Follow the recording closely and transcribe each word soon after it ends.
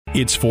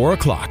It's 4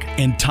 o'clock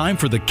and time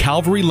for the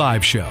Calvary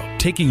Live Show,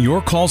 taking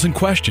your calls and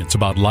questions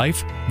about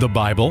life, the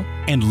Bible,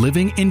 and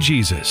living in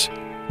Jesus.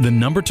 The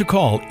number to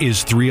call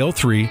is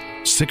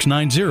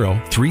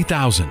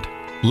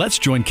 303-690-3000. Let's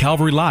join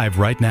Calvary Live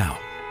right now.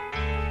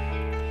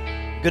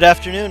 Good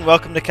afternoon.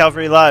 Welcome to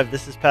Calvary Live.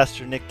 This is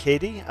Pastor Nick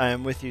Cady. I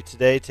am with you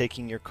today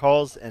taking your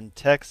calls and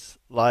texts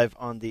live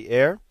on the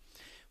air.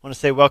 I want to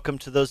say welcome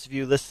to those of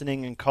you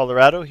listening in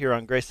Colorado here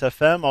on Grace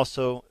FM.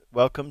 Also,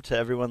 welcome to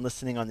everyone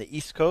listening on the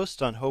East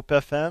Coast on Hope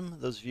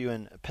FM. Those of you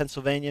in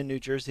Pennsylvania, New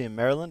Jersey, and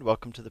Maryland,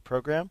 welcome to the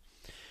program.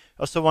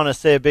 I also want to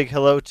say a big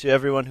hello to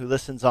everyone who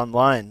listens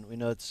online. We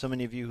know that so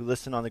many of you who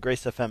listen on the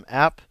Grace FM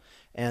app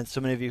and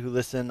so many of you who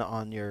listen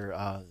on your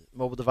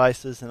mobile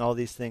devices and all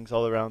these things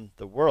all around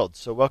the world.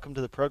 So welcome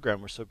to the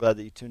program. We're so glad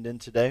that you tuned in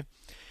today.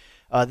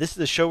 This is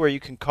a show where you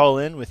can call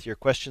in with your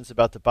questions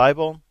about the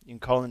Bible. You can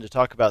call in to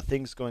talk about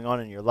things going on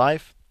in your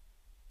life.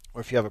 Or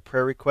if you have a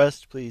prayer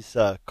request, please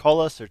call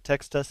us or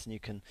text us, and you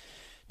can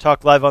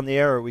talk live on the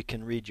air, or we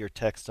can read your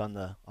text on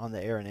the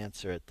air and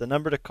answer it. The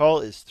number to call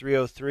is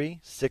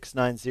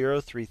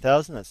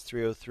 303-690-3000. That's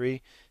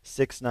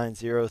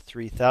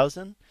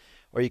 303-690-3000.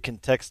 Or you can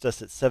text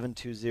us at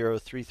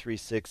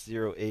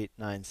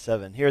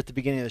 720-336-0897. Here at the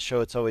beginning of the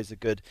show, it's always a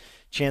good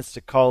chance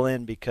to call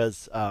in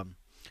because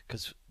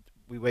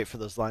we wait for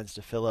those lines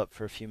to fill up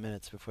for a few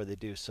minutes before they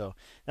do. So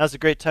now's a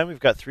great time. We've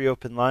got 3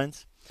 open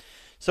lines.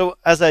 So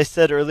as I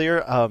said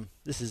earlier,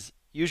 this is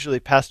usually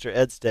Pastor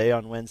Ed's day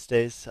on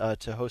Wednesdays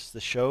to host the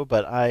show,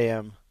 but I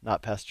am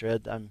not Pastor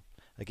Ed.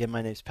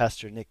 My name is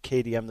Pastor Nick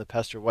Cady. I'm the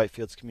pastor of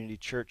Whitefields Community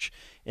Church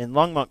in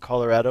Longmont,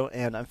 Colorado,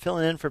 and I'm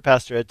filling in for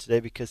Pastor Ed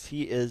today because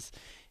he is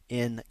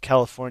in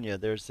California.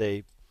 There's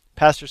a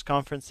pastors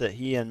conference that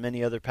he and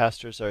many other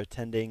pastors are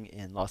attending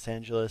in Los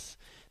Angeles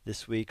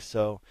this week,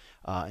 so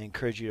I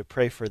encourage you to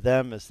pray for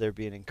them as they're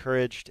being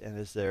encouraged and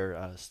as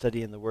they're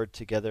studying the Word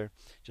together,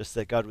 just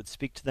that God would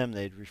speak to them,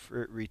 they'd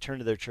return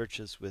to their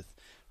churches with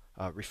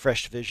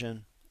refreshed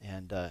vision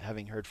and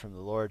having heard from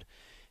the Lord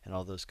and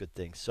all those good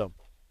things. So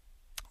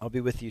I'll be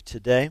with you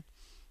today.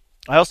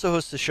 I also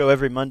host the show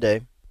every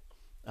Monday.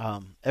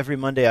 Every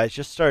Monday, I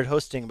just started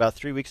hosting about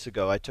 3 weeks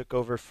ago. I took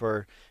over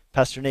for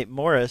Pastor Nate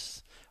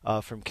Morris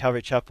from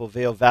Calvary Chapel,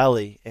 Vail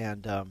Valley,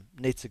 and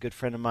Nate's a good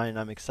friend of mine, and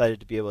I'm excited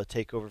to be able to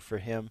take over for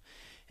him.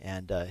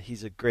 And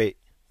he's a great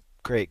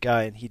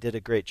guy, and he did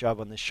a great job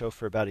on this show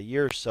for about a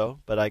year or so,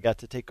 but I got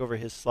to take over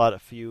his slot a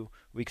few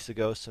weeks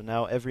ago, so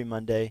now every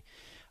Monday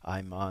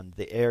I'm on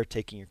the air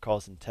taking your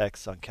calls and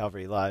texts on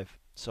Calvary Live,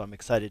 so I'm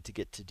excited to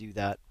get to do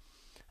that.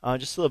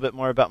 Just a little bit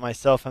more about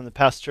myself. I'm the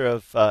pastor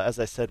of, as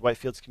I said,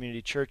 Whitefields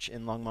Community Church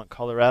in Longmont,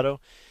 Colorado.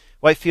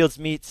 Whitefields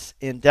meets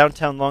in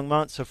downtown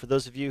Longmont, so for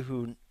those of you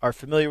who are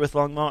familiar with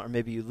Longmont, or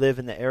maybe you live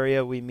in the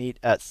area, we meet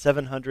at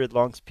 700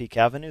 Longs Peak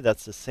Avenue.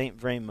 That's the St.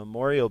 Vrain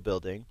Memorial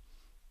Building,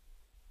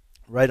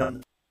 right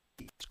on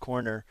the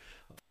corner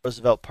of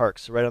Roosevelt Park,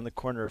 so right on the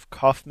corner of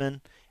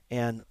Kaufman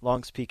and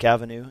Longs Peak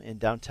Avenue in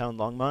downtown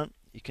Longmont.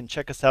 You can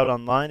check us out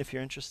online if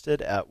you're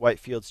interested at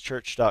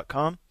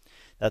whitefieldschurch.com.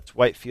 That's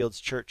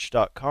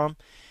whitefieldschurch.com.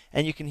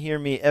 And you can hear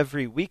me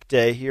every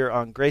weekday here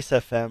on Grace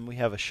FM. We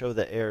have a show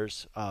that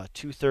airs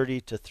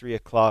 2:30 to 3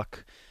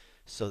 o'clock.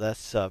 So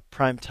that's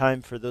prime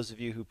time for those of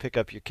you who pick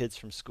up your kids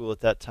from school at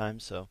that time.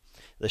 So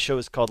the show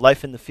is called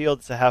Life in the Field.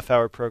 It's a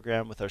half-hour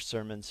program with our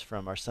sermons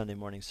from our Sunday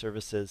morning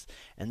services.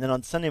 And then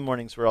on Sunday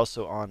mornings, we're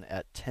also on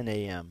at 10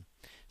 a.m.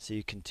 So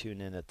you can tune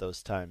in at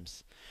those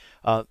times.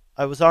 I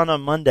was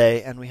on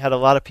Monday, and we had a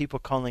lot of people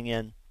calling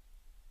in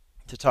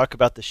to talk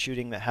about the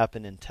shooting that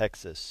happened in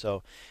Texas.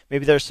 So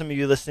maybe there's some of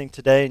you listening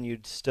today and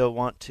you'd still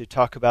want to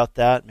talk about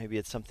that. Maybe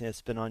it's something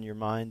that's been on your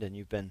mind and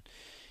you've been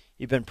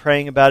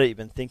praying about it, you've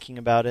been thinking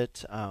about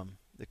it.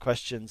 The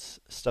questions,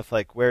 stuff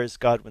like, where is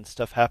God when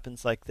stuff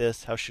happens like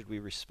this? How should we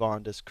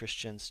respond as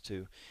Christians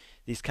to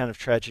these kind of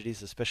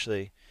tragedies,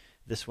 especially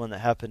this one that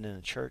happened in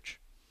a church?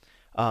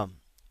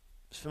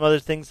 Some other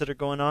things that are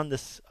going on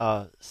this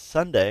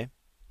Sunday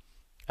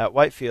at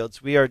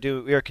Whitefields, we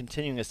are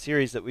continuing a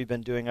series that we've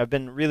been doing. I've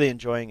been really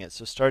enjoying it.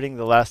 So starting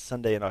the last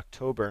Sunday in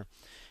October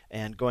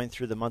and going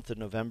through the month of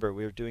November,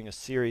 we are doing a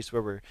series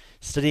where we're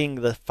studying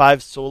the 5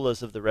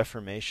 solas of the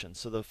Reformation.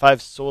 So the 5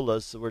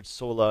 solas, the word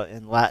sola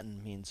in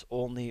Latin means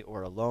only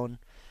or alone.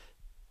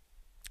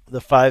 The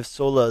 5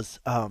 solas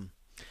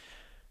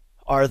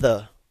are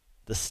the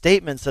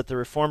statements that the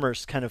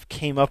Reformers kind of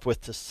came up with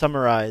to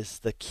summarize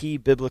the key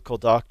biblical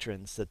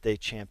doctrines that they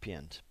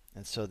championed.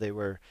 And so they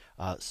were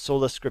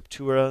sola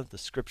scriptura, the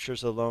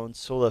scriptures alone,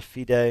 sola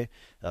fide,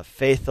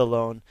 faith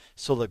alone,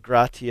 sola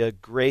gratia,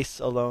 grace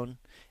alone,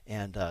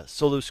 and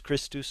solus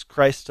Christus,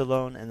 Christ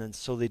alone, and then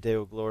soli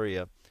Deo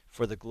gloria,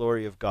 for the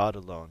glory of God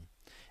alone.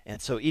 And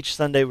so each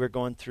Sunday we're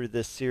going through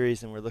this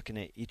series and we're looking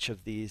at each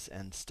of these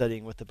and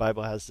studying what the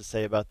Bible has to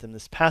say about them.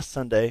 This past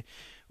Sunday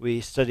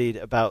we studied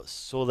about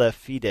sola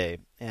fide,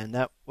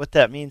 and what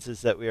that means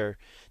is that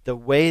the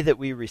way that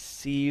we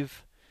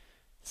receive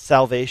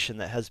salvation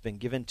that has been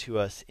given to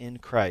us in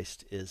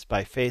Christ is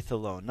by faith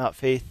alone. Not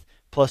faith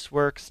plus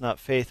works, not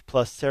faith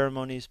plus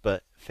ceremonies,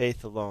 but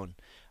faith alone.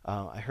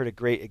 I heard a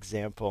great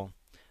example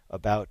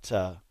about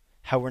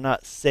how we're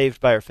not saved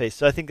by our faith.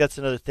 So I think that's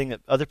another thing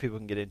that other people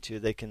can get into.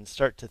 They can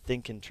start to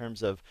think in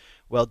terms of,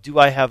 well, do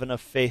I have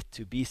enough faith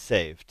to be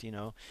saved?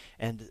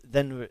 And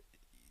then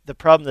the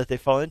problem that they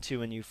fall into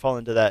when you fall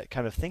into that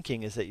kind of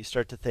thinking is that you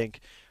start to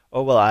think,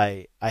 oh, well,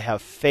 I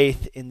have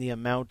faith in the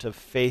amount of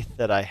faith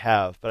that I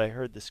have. But I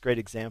heard this great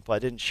example. I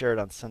didn't share it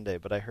on Sunday,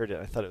 but I heard it.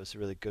 I thought it was a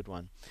really good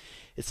one.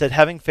 It said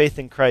having faith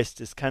in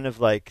Christ is kind of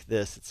like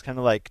this. It's kind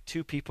of like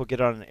two people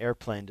get on an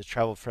airplane to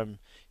travel from,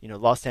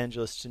 Los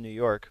Angeles to New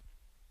York.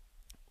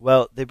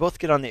 Well, they both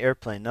get on the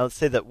airplane. Now let's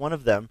say that one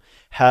of them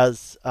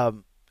has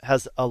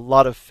a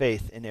lot of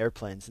faith in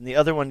airplanes, and the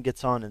other one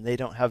gets on and they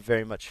don't have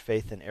very much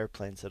faith in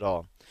airplanes at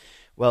all.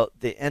 Well,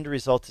 the end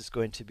result is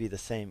going to be the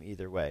same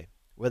either way,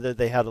 whether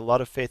they had a lot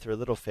of faith or a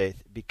little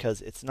faith,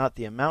 because it's not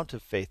the amount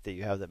of faith that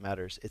you have that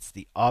matters, it's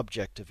the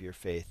object of your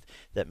faith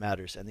that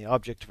matters. And the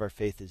object of our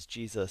faith is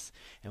Jesus,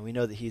 and we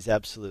know that he's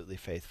absolutely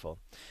faithful.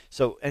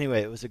 So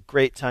anyway, it was a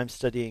great time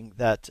studying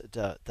that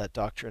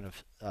doctrine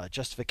of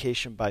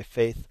justification by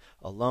faith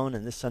alone,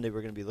 and this Sunday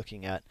we're going to be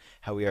looking at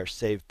how we are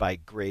saved by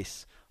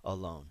grace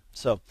alone.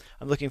 So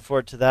I'm looking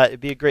forward to that. It'd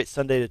be a great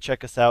Sunday to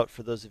check us out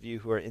for those of you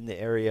who are in the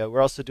area.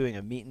 We're also doing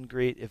a meet and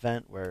greet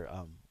event where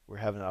we're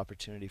having an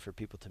opportunity for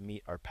people to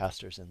meet our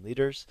pastors and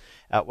leaders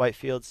at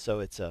Whitefield. So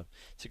it's a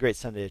great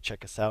Sunday to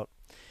check us out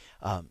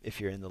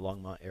if you're in the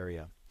Longmont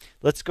area.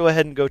 Let's go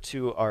ahead and go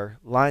to our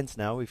lines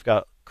now. We've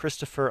got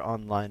Christopher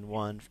on line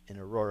 1 in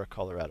Aurora,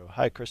 Colorado.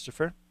 Hi,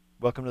 Christopher.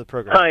 Welcome to the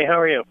program. Hi, how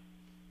are you?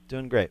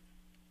 Doing great.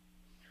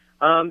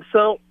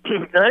 So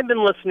I've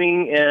been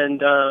listening,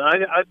 and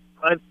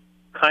I've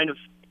kind of,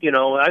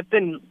 I've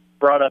been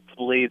brought up to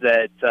believe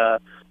that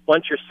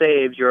once you're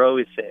saved, you're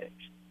always saved.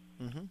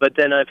 Mm-hmm. But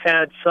then I've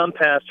had some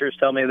pastors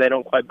tell me they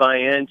don't quite buy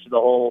into the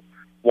whole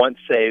once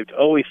saved,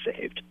 always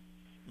saved.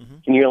 Mm-hmm.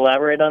 Can you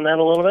elaborate on that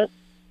a little bit?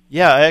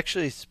 Yeah, I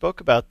actually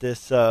spoke about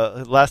this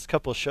the last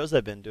couple of shows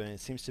I've been doing. It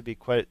seems to be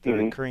quite the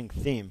recurring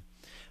theme.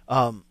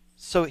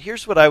 So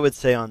here's what I would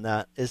say on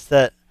that, is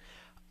that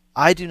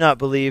I do not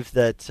believe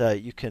that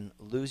you can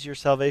lose your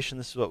salvation.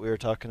 This is what we were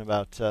talking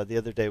about the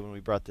other day when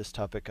we brought this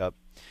topic up.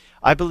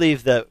 I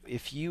believe that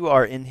if you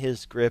are in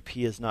his grip,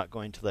 he is not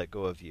going to let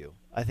go of you.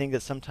 I think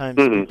that sometimes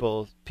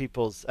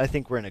people's I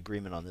think we're in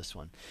agreement on this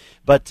one.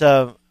 But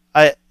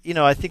I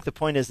think the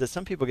point is that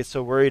some people get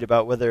so worried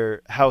about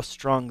how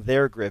strong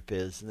their grip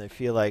is, and they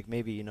feel like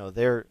maybe,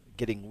 they're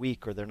getting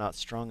weak or they're not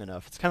strong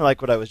enough. It's kind of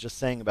like what I was just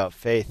saying about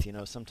faith.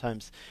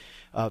 Sometimes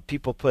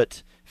people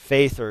put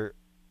faith, or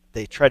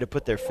they try to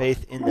put their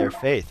faith in their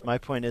faith. My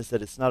point is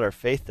that it's not our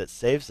faith that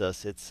saves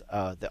us, it's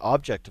the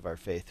object of our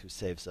faith who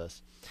saves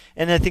us.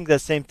 And I think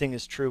that same thing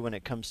is true when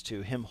it comes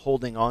to him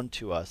holding on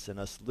to us and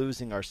us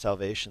losing our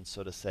salvation,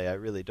 so to say. I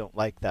really don't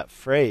like that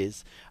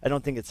phrase. I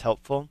don't think it's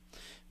helpful,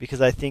 because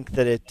I think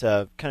that it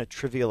kind of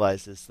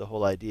trivializes the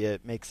whole idea.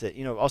 It makes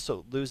it,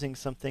 also losing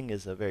something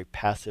is a very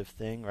passive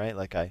thing, right?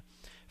 Like I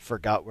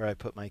forgot where I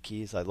put my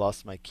keys, I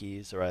lost my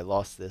keys, or I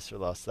lost this or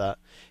lost that.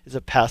 It's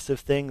a passive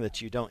thing that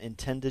you don't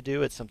intend to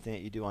do. It's something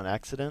that you do on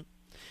accident.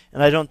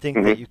 And I don't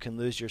think that you can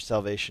lose your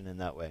salvation in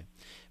that way.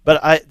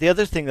 But the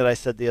other thing that I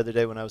said the other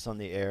day when I was on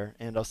the air,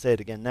 and I'll say it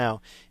again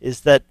now,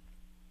 is that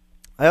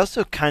I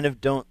also kind of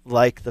don't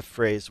like the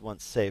phrase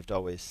once saved,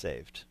 always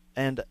saved.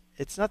 And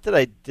it's not that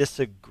I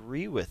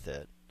disagree with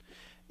it.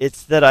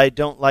 It's that I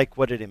don't like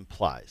what it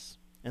implies.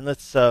 And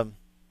so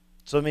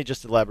let me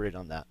just elaborate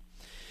on that.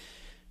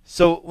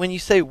 So when you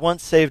say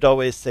once saved,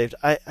 always saved,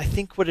 I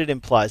think what it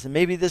implies, and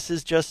maybe this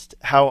is just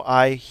how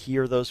I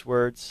hear those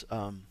words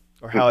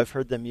or how I've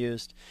heard them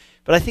used,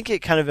 but I think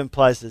it kind of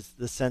implies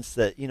the sense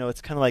that,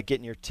 it's kind of like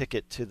getting your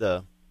ticket to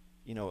the,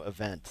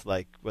 event,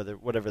 like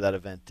whatever that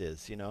event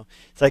is,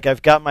 It's like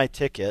I've got my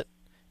ticket,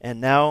 and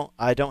now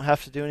I don't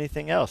have to do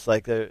anything else.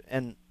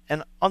 And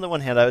on the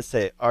one hand, I would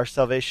say our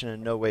salvation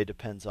in no way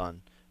depends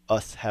on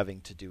us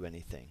having to do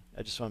anything.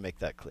 I just want to make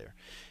that clear.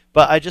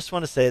 But I just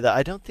want to say that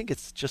I don't think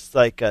it's just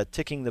like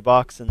ticking the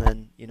box and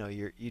then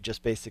you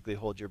just basically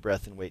hold your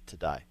breath and wait to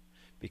die,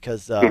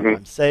 because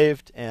I'm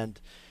saved and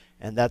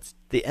that's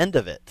the end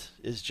of it.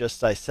 Is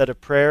just I said a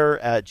prayer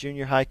at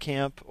junior high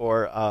camp,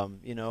 or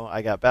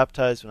I got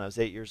baptized when I was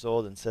 8 years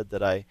old and said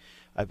that I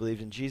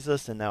believed in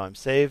Jesus and now I'm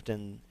saved,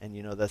 and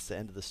that's the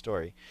end of the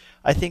story.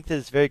 I think that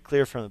it's very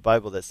clear from the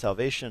Bible that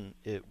salvation,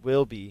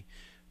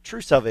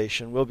 true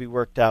salvation will be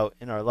worked out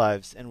in our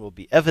lives and will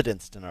be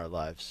evidenced in our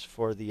lives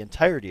for the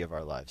entirety of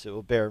our lives. It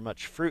will bear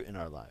much fruit in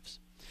our lives.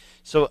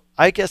 So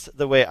I guess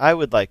the way I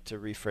would like to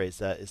rephrase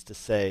that is to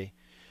say,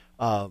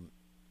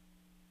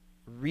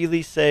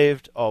 really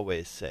saved,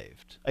 always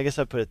saved. I guess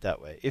I'd put it that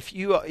way. If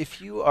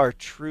you are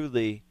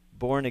truly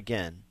born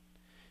again,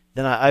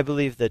 then I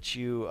believe that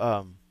you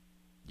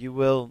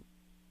will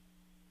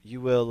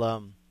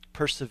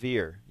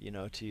persevere,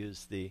 to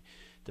use the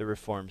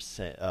Reformed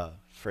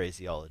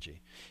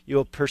phraseology. You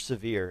will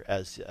persevere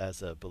as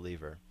a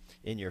believer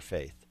in your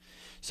faith.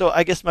 So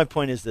I guess my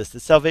point is this: that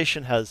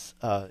salvation has,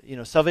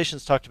 salvation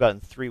is talked about in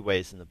 3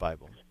 ways in the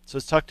Bible. So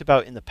it's talked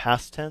about in the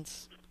past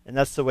tense, And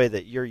that's the way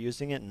that you're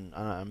using it, and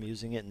I'm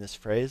using it in this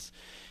phrase.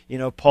 You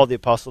know, Paul the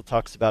Apostle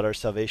talks about our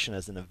salvation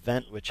as an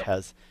event which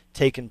has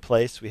taken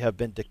place. We have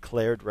been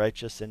declared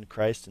righteous in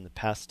Christ in the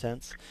past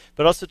tense,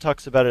 but also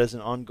talks about it as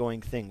an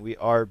ongoing thing. We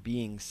are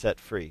being set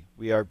free.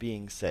 We are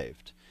being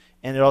saved.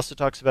 And it also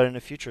talks about it in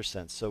a future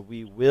sense. So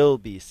we will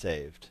be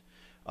saved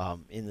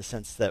in the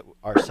sense that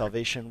our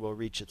salvation will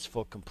reach its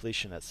full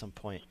completion at some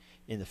point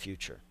in the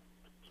future.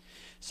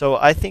 So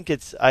I think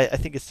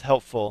it's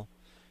helpful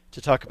to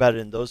talk about it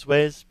in those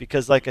ways,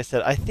 because like I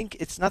said, I think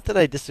it's not that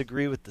I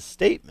disagree with the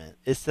statement,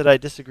 it's that I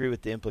disagree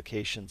with the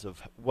implications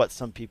of what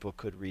some people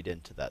could read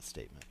into that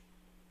statement.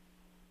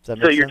 Does that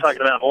make sense? So you're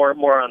talking about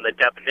more on the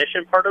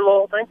definition part of the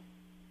whole thing?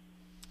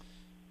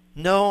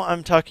 No,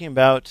 I'm talking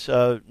about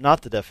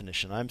not the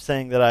definition. I'm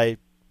saying that I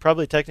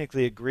probably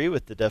technically agree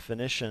with the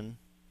definition.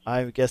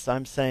 I guess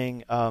I'm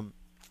saying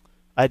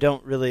I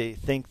don't really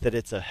think that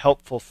it's a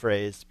helpful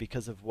phrase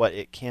because of what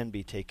it can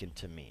be taken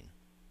to mean.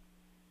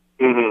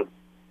 Mm-hmm.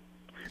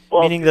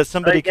 Well, meaning that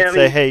somebody could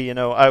say, hey, you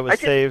know, I was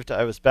saved,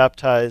 I was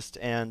baptized,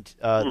 and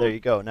there you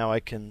go. Now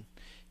I can,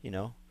 you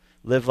know,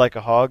 live like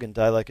a hog and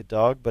die like a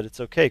dog, but it's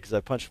okay because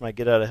I punched my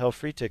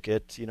get-out-of-hell-free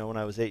ticket, you know, when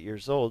I was 8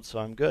 years old, so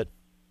I'm good.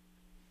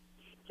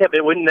 Yeah,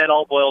 but wouldn't that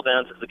all boil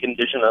down to the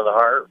condition of the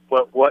heart?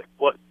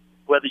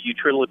 Whether you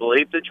truly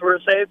believe that you were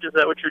saved? Is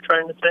that what you're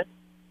trying to say?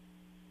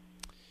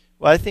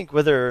 Well, I think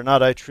whether or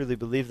not I truly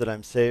believe that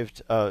I'm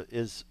saved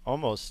is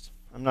almost,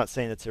 I'm not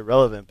saying it's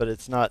irrelevant, but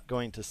it's not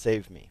going to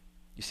save me.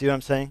 You see what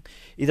I'm saying?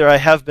 Either I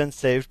have been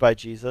saved by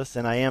Jesus,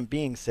 and I am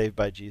being saved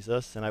by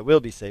Jesus, and I will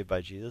be saved by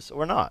Jesus,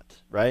 or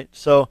not, right?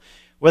 So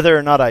whether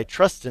or not I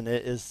trust in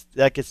it,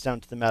 that gets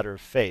down to the matter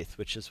of faith,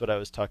 which is what I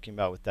was talking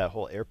about with that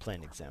whole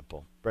airplane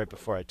example right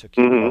before I took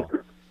your call.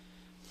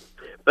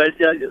 But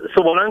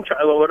so what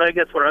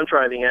I'm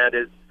driving at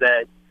is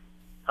that,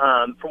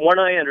 from what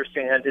I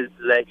understand, is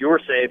that you're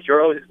saved.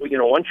 You're always, you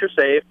know, once you're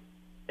saved,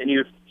 and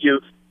you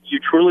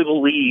truly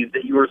believe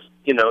that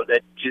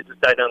that Jesus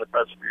died on the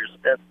cross for your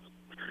sins,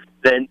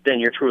 then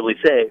you're truly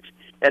saved.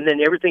 And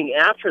then everything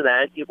after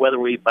that, whether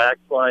we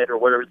backslide or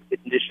whatever the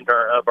condition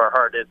of our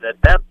heart is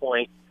at that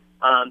point,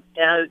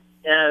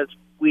 as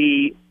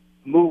we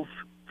move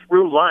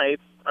through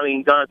life, I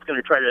mean, God's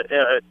going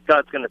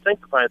to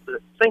sanctify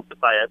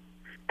us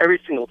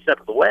every single step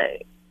of the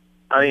way.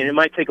 I mean, it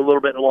might take a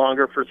little bit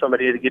longer for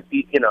somebody to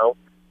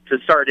to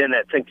start in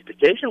that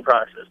sanctification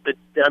process, but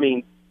I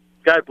mean,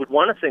 God would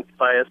want to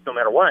sanctify us no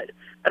matter what.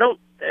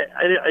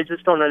 I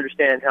just don't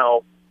understand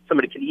how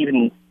somebody can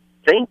even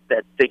think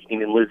that they can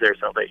even lose their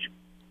salvation.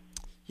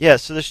 Yeah,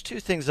 so there's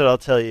two things that I'll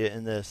tell you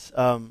in this.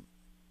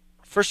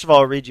 First of all,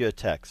 I'll read you a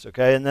text,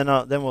 okay, and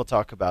then we'll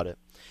talk about it.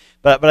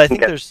 But I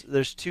think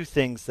there's two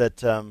things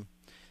that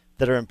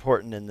are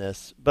important in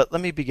this. But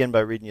let me begin by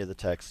reading you the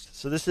text.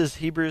 So this is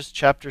Hebrews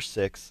chapter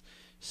 6,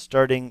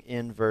 starting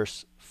in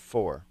verse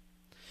 4.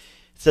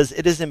 It says,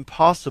 "It is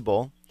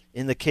impossible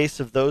in the case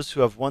of those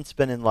who have once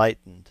been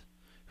enlightened,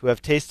 who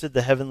have tasted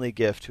the heavenly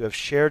gift, who have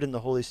shared in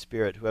the Holy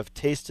Spirit, who have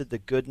tasted the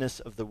goodness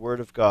of the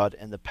Word of God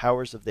and the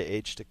powers of the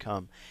age to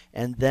come,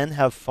 and then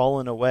have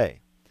fallen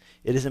away.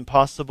 It is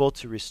impossible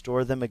to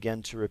restore them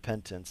again to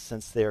repentance,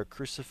 since they are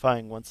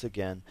crucifying once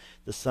again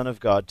the Son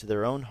of God to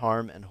their own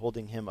harm and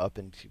holding him up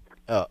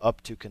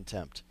to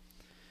contempt."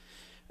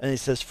 And he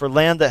says, "For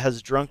land that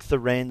has drunk the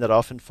rain that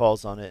often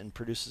falls on it and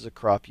produces a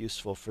crop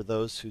useful for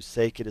those whose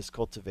sake it is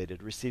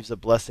cultivated, receives a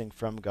blessing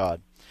from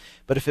God.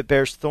 But if it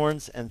bears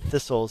thorns and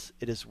thistles,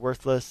 it is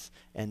worthless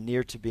and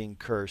near to being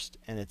cursed,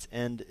 and its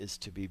end is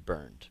to be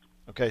burned."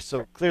 Okay,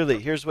 so clearly,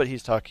 here's what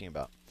he's talking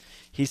about.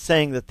 He's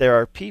saying that there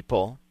are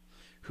people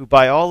who,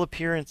 by all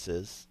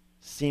appearances,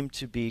 seem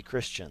to be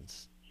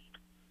Christians.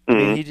 I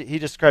mean, he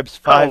describes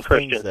 5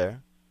 things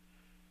there.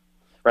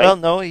 Right? Well,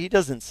 no, he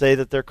doesn't say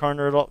that they're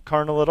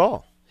carnal at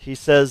all. He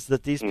says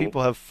that these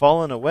people have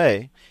fallen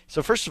away.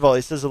 So first of all,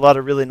 he says a lot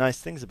of really nice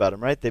things about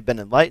them, right? They've been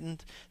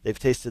enlightened. They've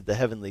tasted the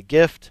heavenly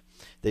gift.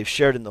 They've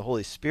shared in the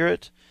Holy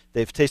Spirit.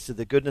 They've tasted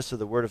the goodness of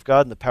the Word of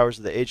God and the powers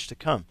of the age to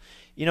come.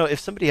 You know, if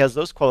somebody has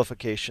those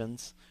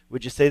qualifications,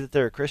 would you say that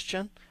they're a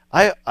Christian?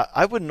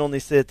 I wouldn't only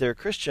say that they're a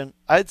Christian.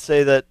 I'd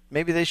say that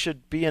maybe they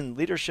should be in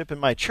leadership in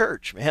my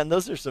church. Man,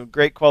 those are some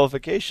great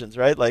qualifications,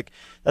 right? Like,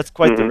 that's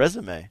quite the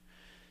resume.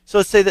 So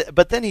let's say that,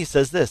 but then he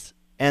says this,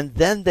 and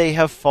then they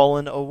have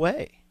fallen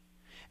away.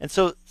 And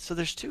so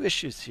there's 2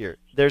 issues here.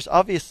 There's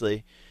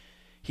obviously,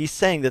 he's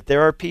saying that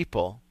there are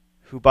people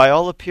who, by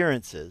all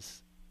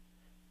appearances,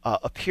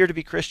 appear to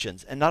be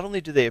Christians. And not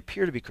only do they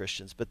appear to be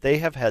Christians, but they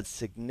have had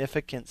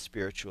significant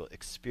spiritual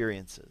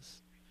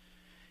experiences.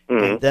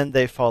 And then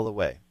they fall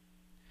away.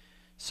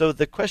 So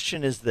the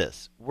question is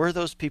this: were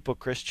those people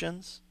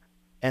Christians,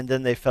 and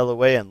then they fell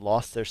away and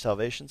lost their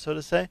salvation, so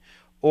to say?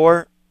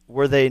 Or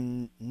were they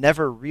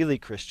never really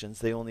Christians?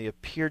 They only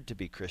appeared to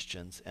be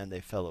Christians, and they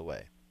fell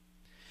away.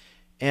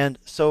 And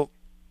so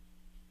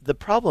the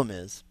problem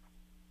is,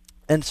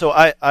 and so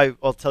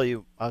I'll tell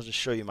you, I'll just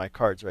show you my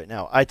cards right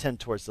now. I tend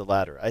towards the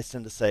latter. I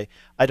tend to say,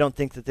 I don't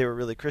think that they were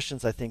really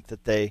Christians. I think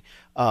that they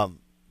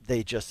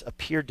just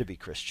appeared to be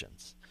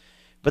Christians.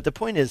 But the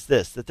point is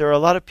this, that there are a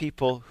lot of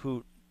people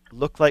who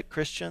look like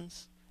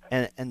Christians,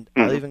 and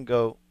I'll even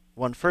go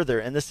one further,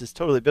 and this is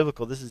totally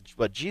biblical. This is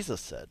what Jesus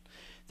said.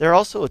 There are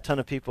also a ton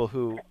of people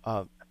who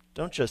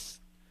don't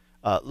just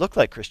look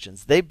like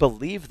Christians. They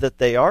believe that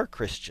they are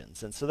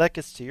Christians. And so that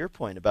gets to your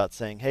point about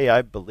saying, hey,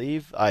 I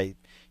believe, I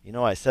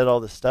said all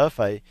this stuff.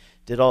 I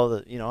did all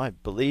the, I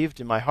believed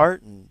in my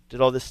heart and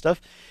did all this stuff.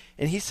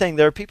 And he's saying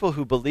there are people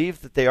who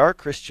believe that they are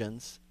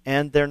Christians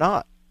and they're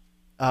not.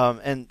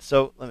 And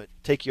so let me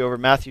take you over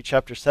Matthew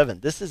chapter 7.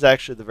 This is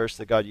actually the verse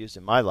that God used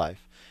in my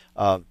life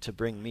to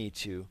bring me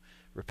to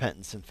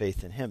repentance and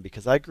faith in him,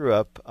 because I grew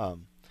up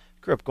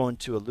going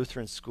to a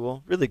Lutheran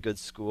school, really good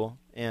school,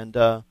 and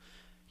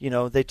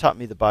they taught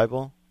me the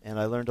Bible, and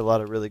I learned a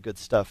lot of really good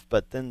stuff.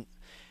 But then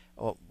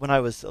when I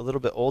was a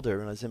little bit older,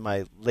 when I was in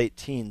my late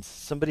teens,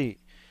 somebody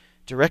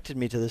directed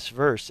me to this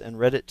verse and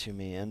read it to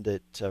me, and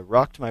it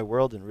rocked my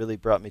world and really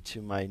brought me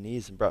to my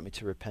knees and brought me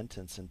to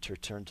repentance and to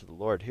return to the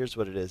Lord. Here's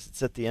what it is.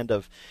 It's at the end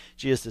of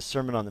Jesus'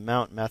 Sermon on the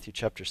Mount, Matthew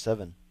chapter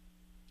 7.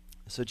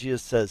 So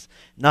Jesus says,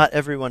 "Not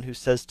everyone who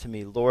says to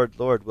me, 'Lord,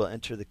 Lord,' will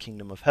enter the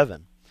kingdom of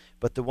heaven,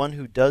 but the one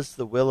who does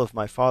the will of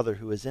my Father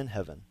who is in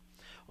heaven.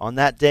 On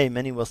that day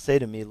many will say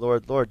to me,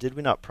 'Lord, Lord, did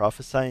we not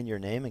prophesy in your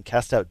name, and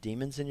cast out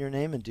demons in your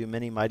name, and do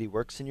many mighty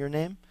works in your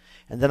name?'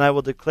 And then I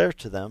will declare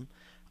to them,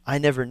 'I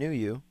never knew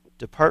you.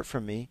 Depart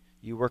from me,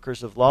 you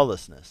workers of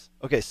lawlessness.'"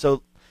 Okay,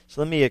 so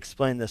let me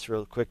explain this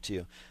real quick to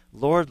you.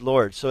 Lord,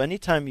 Lord. So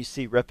anytime you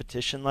see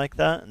repetition like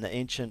that in the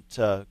ancient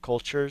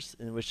cultures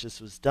in which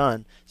this was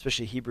done,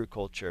 especially Hebrew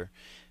culture,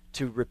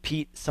 to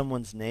repeat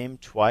someone's name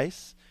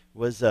twice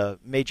was a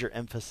major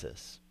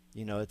emphasis.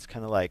 It's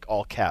kind of like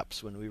all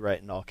caps when we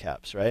write in all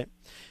caps, right?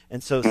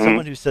 And so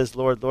someone who says,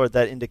 "Lord, Lord,"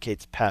 that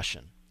indicates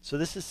passion. So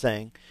this is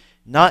saying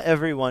not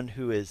everyone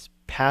who is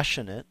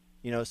passionate,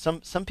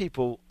 some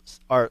people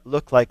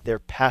look like they're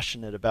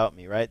passionate about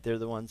me, right? They're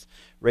the ones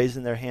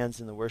raising their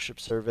hands in the worship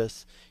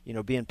service,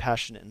 being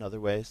passionate in other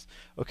ways.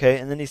 Okay,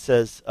 and then he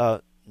says,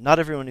 not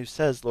everyone who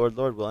says, "Lord,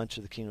 Lord," will enter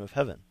the kingdom of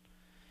heaven.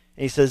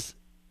 And he says,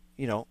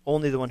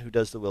 only the one who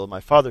does the will of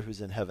my Father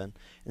who's in heaven.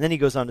 And then he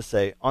goes on to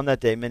say, "On that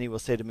day many will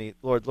say to me,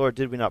 'Lord, Lord,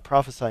 did we not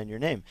prophesy in your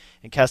name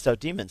and cast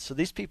out demons?'" So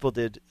these people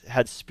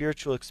had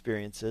spiritual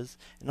experiences.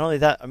 And not only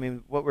that,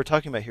 what we're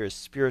talking about here is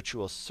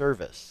spiritual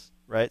service,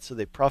 right? So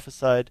they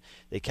prophesied,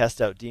 they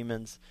cast out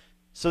demons.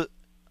 So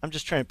I'm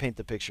just trying to paint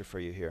the picture for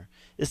you here.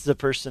 This is a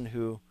person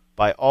who,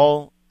 by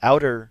all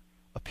outer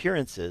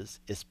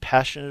appearances, is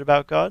passionate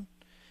about God.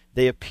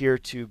 They appear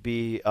to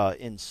be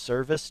in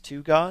service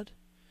to God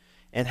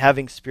and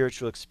having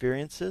spiritual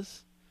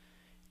experiences.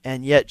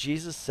 And yet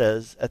Jesus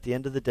says at the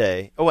end of the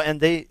day, and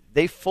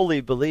they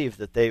fully believe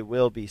that they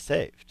will be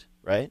saved,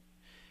 right?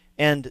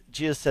 And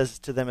Jesus says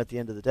to them at the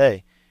end of the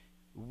day,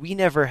 "We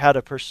never had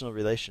a personal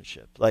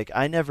relationship. Like,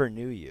 I never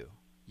knew you.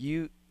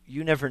 You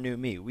never knew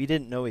me. We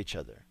didn't know each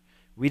other.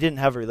 We didn't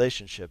have a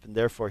relationship." And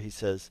therefore he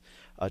says,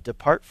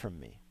 "Depart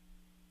from me,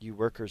 you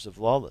workers of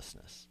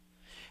lawlessness."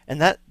 And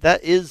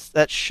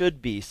that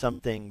should be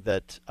something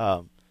that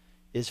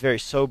is very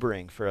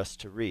sobering for us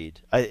to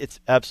read. It's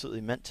absolutely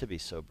meant to be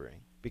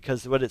sobering,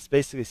 because what it's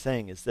basically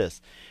saying is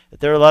this, that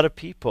there are a lot of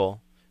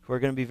people who are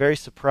going to be very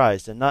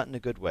surprised, and not in a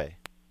good way,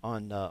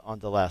 on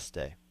the last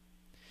day.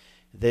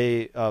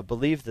 They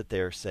believe that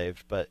they are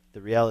saved, but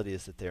the reality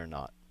is that they are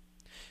not.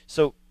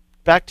 So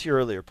back to your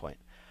earlier point.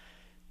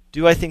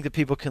 Do I think that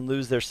people can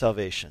lose their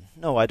salvation?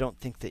 No, I don't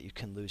think that you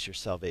can lose your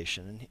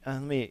salvation.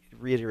 And let me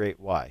reiterate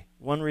why.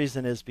 One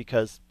reason is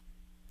because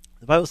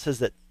the Bible says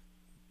that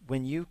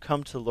when you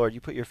come to the Lord,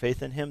 you put your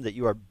faith in him, that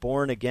you are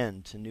born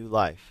again to new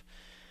life.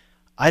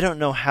 I don't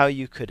know how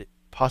you could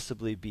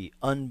possibly be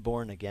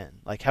unborn again.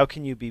 Like, how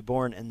can you be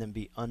born and then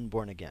be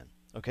unborn again?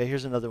 Okay,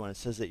 here's another one. It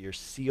says that you're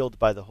sealed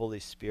by the Holy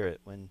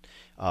Spirit when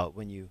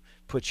you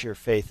put your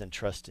faith and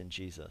trust in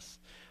Jesus.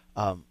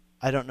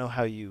 I don't know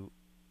how you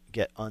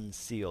get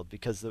unsealed,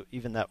 because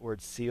even that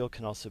word seal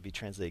can also be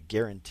translated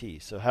guarantee.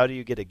 So how do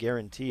you get a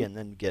guarantee and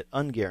then get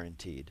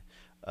unguaranteed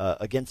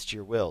against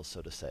your will,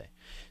 so to say?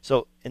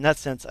 So in that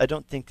sense, I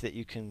don't think that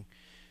you can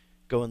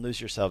go and lose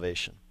your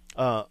salvation.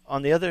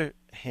 On the other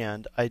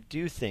hand, I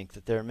do think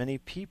that there are many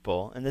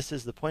people, and this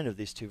is the point of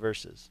these two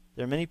verses,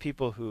 there are many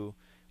people who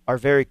are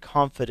very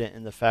confident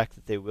in the fact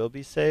that they will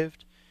be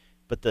saved,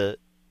 but the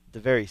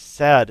very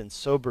sad and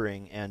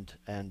sobering and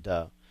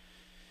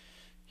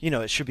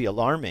it should be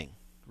alarming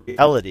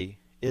reality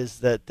is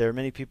that there are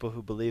many people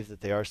who believe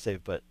that they are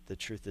saved, but the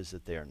truth is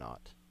that they are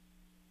not.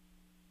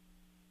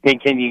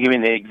 Can you give me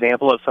an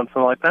example of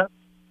something like that?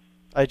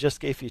 I just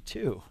gave you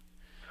two.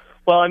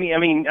 Well, I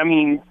mean.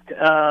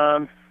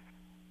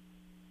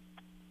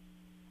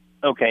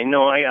 Okay,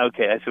 no, I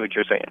see what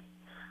you're saying.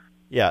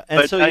 Yeah,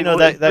 and but so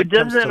that doesn't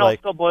comes it to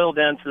also boil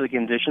down to the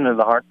condition of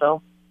the heart,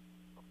 though?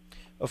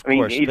 Of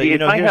course, but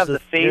if I have the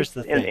faith,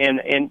 the thing.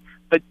 and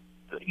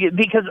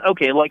because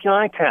like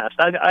I passed,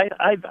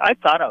 I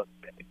thought I was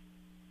saved,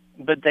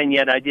 but then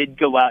yet I did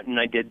go out and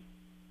I did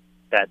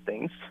bad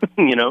things,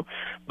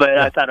 But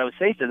yeah. I thought I was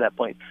saved at that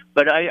point.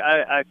 But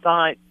I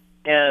thought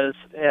as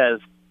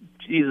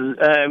Jesus,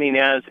 I mean,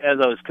 as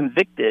I was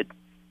convicted,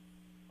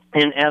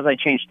 and as I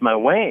changed my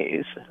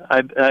ways,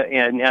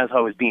 and as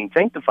I was being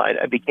sanctified,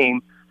 I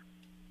became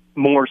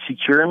more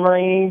secure in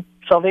my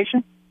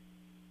salvation.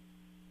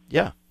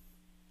 Yeah,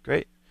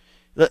 great.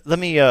 Let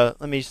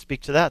me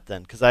speak to that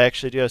then, because I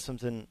actually do have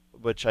something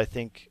which I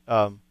think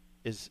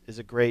is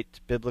a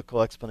great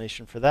biblical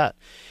explanation for that.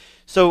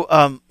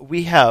 So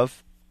we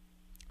have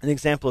an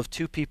example of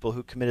two people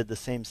who committed the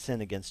same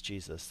sin against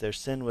Jesus. Their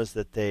sin was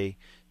that they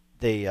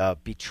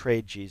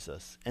betrayed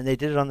Jesus, and they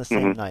did it on the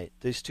same night.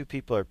 These two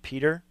people are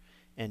Peter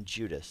and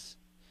Judas.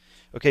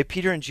 Okay,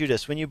 Peter and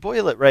Judas, when you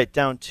boil it right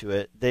down to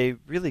it, they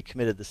really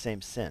committed the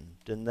same sin,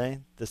 didn't they?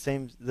 The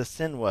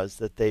sin was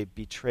that they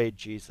betrayed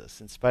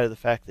Jesus. In spite of the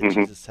fact that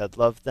Jesus had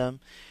loved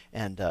them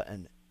and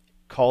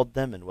called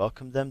them and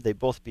welcomed them, they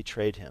both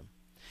betrayed him.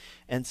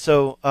 And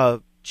so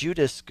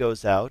Judas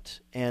goes out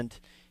and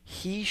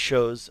he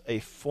shows a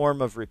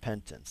form of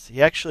repentance.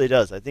 He actually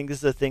does. I think this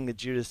is the thing that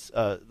Judas,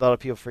 a lot of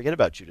people forget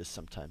about Judas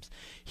sometimes.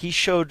 He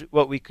showed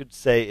what we could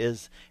say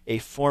is a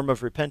form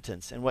of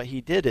repentance. And what he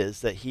did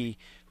is that he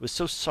was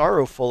so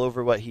sorrowful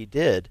over what he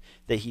did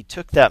that he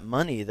took that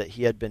money that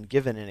he had been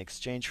given in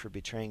exchange for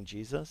betraying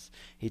Jesus.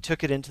 He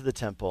took it into the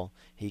temple.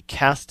 He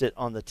cast it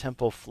on the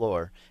temple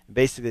floor and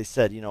basically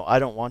said, I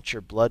don't want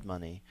your blood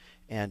money.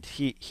 And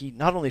he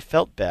not only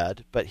felt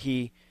bad, but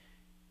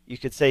you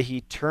could say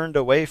he turned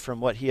away from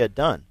what he had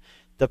done.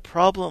 The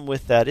problem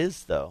with that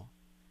is, though,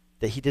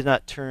 that he did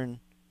not turn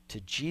to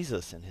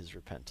Jesus in his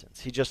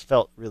repentance. He just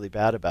felt really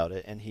bad about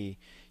it, and he,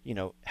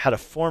 had a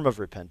form of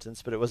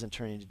repentance, but it wasn't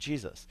turning to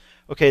Jesus.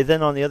 Okay,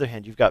 then on the other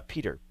hand, you've got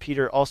Peter.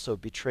 Peter also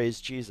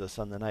betrays Jesus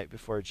on the night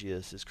before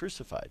Jesus is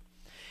crucified.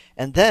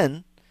 And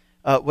then,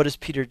 what does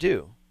Peter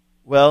do?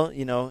 Well,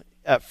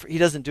 he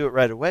doesn't do it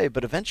right away,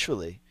 but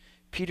eventually,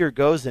 Peter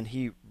goes and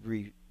he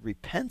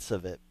repents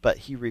of it, but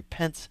he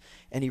repents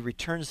and he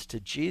returns to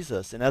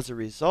Jesus, and as a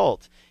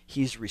result,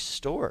 he's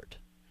restored.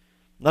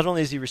 Not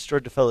only is he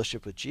restored to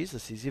fellowship with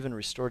Jesus, he's even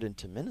restored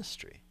into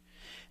ministry.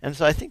 And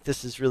so I think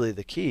this is really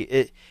the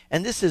key.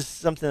 And this is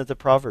something that the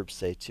Proverbs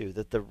say too,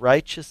 that the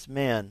righteous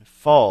man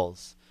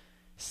falls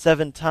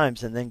 7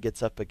 times and then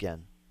gets up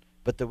again,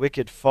 but the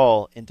wicked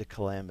fall into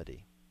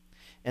calamity.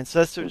 And so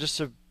that's just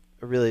a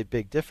really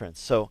big difference.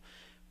 So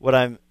what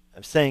I'm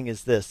saying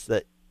is this,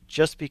 that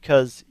just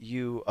because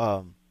you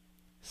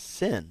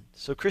sin.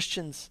 So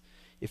Christians,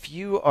 if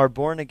you are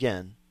born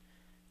again,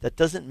 that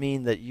doesn't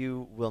mean that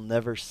you will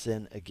never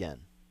sin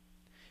again.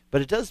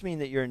 But it does mean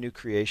that you're a new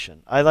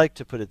creation. I like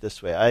to put it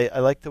this way. I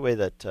like the way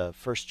that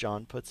 1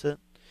 John puts it.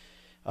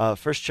 1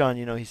 John,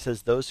 he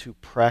says, those who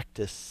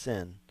practice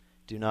sin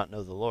do not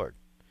know the Lord.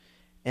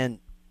 And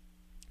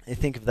I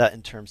think of that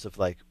in terms of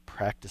like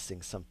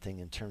practicing something,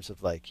 in terms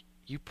of like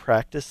you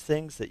practice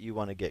things that you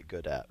want to get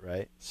good at,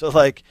 right? So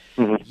like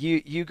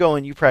you go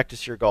and you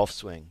practice your golf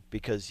swing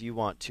because you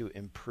want to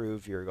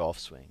improve your golf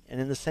swing.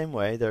 And in the same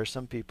way, there are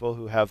some people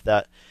who have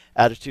that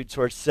attitude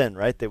towards sin,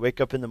 right? They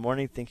wake up in the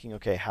morning thinking,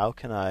 okay, how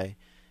can I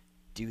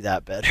do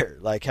that better?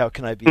 Like, how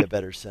can I be a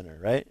better sinner,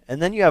 right?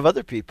 And then you have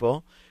other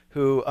people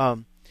who,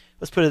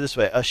 let's put it this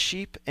way, a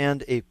sheep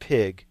and a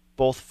pig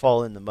both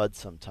fall in the mud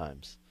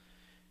sometimes.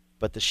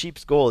 But the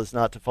sheep's goal is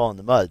not to fall in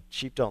the mud.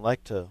 Sheep don't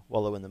like to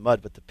wallow in the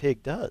mud, but the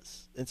pig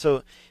does. And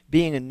so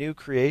being a new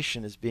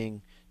creation is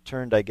being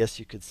turned, I guess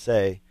you could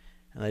say,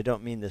 and I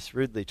don't mean this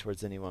rudely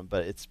towards anyone,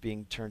 but it's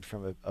being turned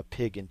from a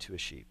pig into a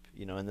sheep,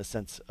 in the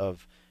sense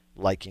of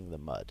liking the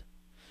mud,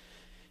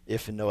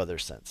 if in no other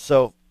sense.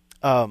 So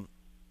I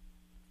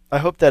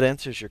hope that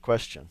answers your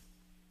question.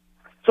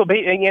 So,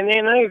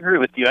 and I agree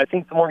with you. I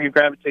think the more you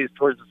gravitate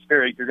towards the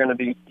Spirit, you're going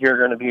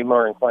to be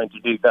more inclined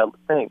to do godly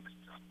things.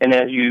 And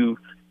as you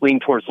lean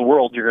towards the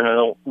world, you're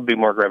going to be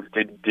more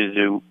gravitated to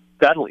do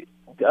godless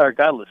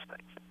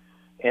things.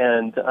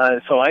 And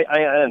so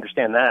I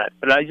understand that.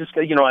 But I just,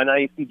 and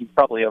I think you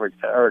probably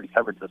already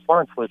covered this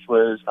once, which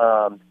was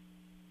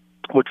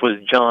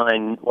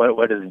John,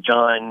 what is it,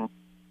 John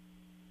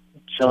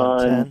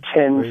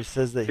 10, where he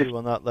says that he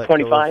will not let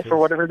 25 or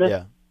whatever it is?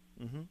 Yeah.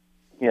 Mm-hmm.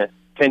 Yeah,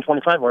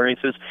 10:25, where he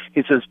says,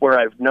 where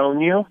I've known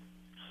you.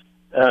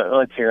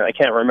 Let's hear. I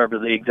can't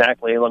remember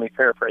exactly. Let me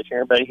paraphrase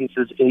here. But he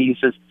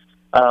says,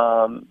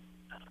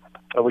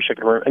 I wish I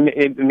could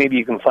remember. Maybe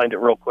you can find it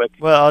real quick.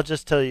 Well, I'll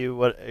just tell you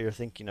what you're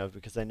thinking of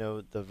because I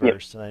know the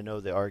verse and I know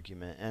the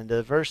argument. And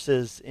the verse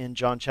is in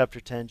John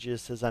chapter 10.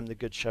 Jesus says, I'm the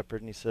good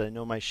shepherd. And he said, I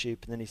know my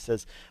sheep. And then he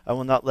says, I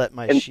will not let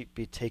my sheep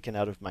be taken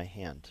out of my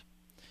hand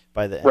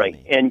by the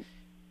enemy. Right.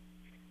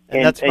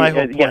 And that's my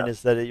whole point,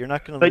 is that you're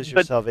not going to lose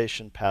your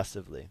salvation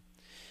passively.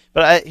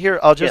 But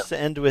I'll just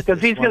end with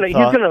because he's going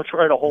to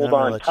try to hold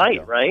on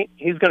tight, right?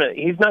 He's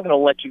not going to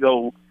let you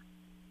go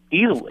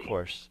easily.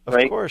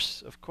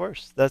 Of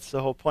course. That's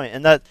the whole point.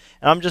 And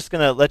I'm just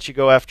going to let you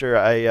go after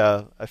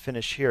I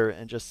finish here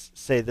and just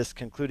say this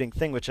concluding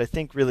thing, which I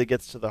think really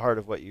gets to the heart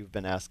of what you've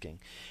been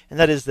asking. And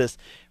that is this: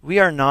 we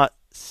are not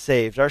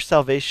saved. Our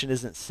salvation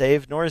isn't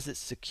saved, nor is it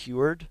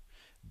secured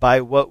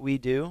by what we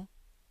do,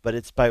 but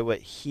it's by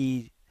what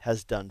He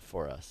has done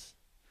for us.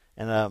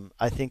 And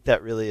I think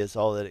that really is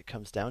all that it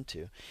comes down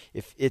to.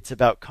 If it's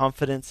about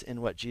confidence in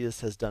what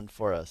Jesus has done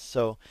for us.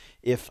 So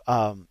if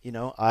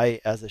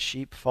I as a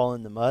sheep fall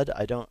in the mud,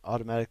 I don't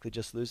automatically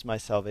just lose my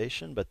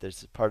salvation, but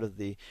there's part of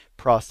the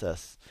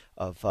process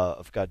of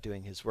God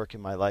doing His work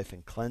in my life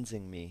and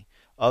cleansing me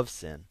of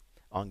sin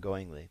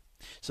ongoingly.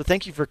 So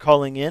thank you for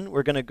calling in.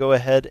 We're going to go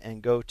ahead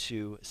and go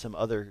to some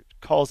other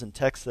calls and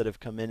texts that have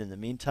come in the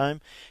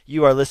meantime.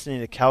 You are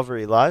listening to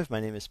Calvary Live. My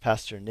name is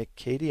Pastor Nick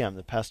Cady. I'm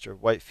the pastor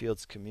of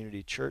Whitefields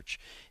Community Church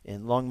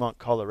in Longmont,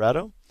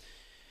 Colorado.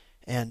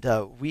 And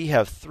we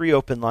have 3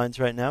 open lines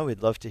right now.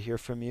 We'd love to hear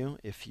from you.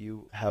 If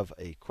you have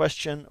a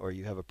question or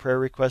you have a prayer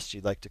request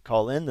you'd like to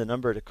call in, the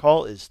number to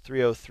call is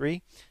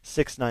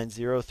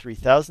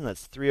 303-690-3000.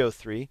 That's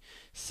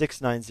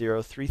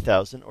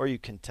 303-690-3000. Or you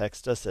can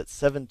text us at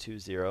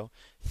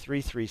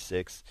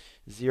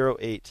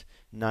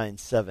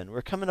 720-336-0897.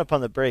 We're coming up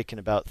on the break in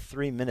about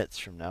 3 minutes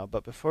from now.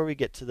 But before we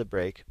get to the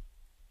break,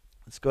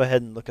 let's go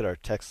ahead and look at our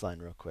text line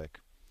real quick.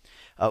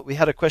 We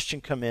had a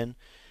question come in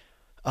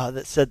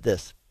that said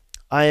this.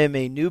 I am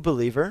a new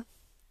believer,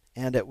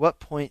 and at what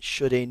point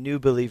should a new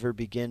believer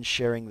begin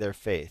sharing their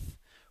faith?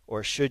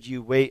 Or should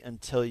you wait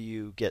until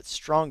you get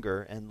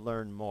stronger and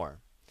learn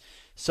more?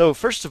 So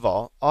first of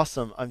all,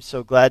 awesome. I'm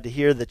so glad to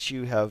hear that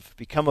you have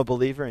become a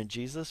believer in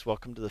Jesus.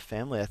 Welcome to the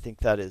family. I think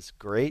that is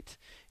great,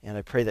 and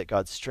I pray that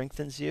God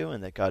strengthens you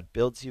and that God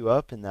builds you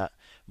up in that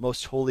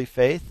most holy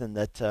faith, and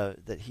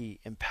that He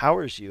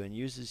empowers you and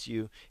uses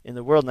you in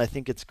the world. And I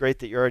think it's great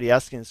that you're already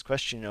asking this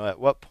question, at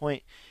what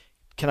point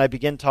can I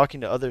begin talking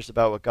to others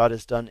about what God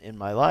has done in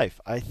my life?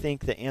 I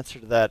think the answer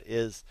to that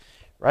is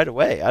right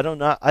away. I do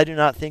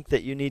not think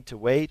that you need to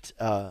wait.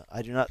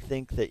 I do not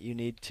think that you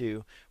need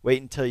to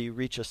wait until you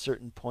reach a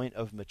certain point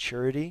of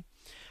maturity.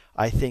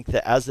 I think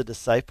that as a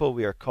disciple,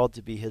 we are called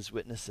to be His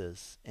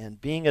witnesses.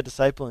 And being a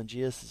disciple in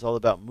Jesus is all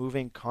about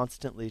moving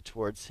constantly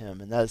towards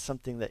Him. And that is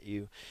something that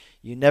you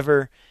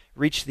never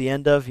reach the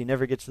end of. You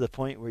never get to the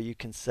point where you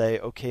can say,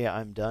 okay,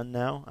 I'm done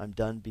now. I'm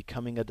done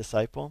becoming a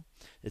disciple.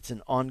 It's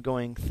an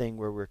ongoing thing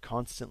where we're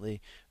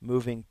constantly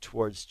moving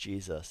towards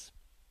Jesus.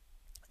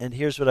 And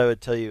here's what I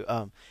would tell you.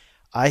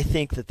 I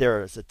think that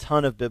there is a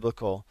ton of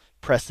biblical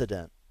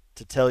precedent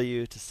to tell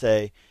you to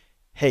say,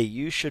 hey,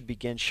 you should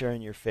begin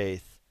sharing your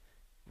faith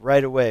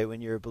right away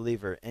when you're a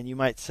believer. And you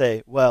might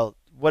say, well,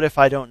 what if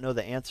I don't know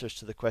the answers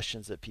to the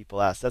questions that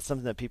people ask? That's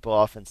something that people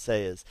often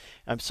say is,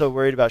 I'm so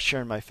worried about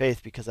sharing my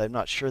faith because I'm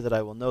not sure that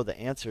I will know the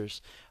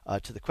answers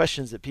to the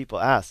questions that people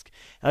ask.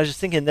 And I was just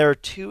thinking there are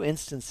 2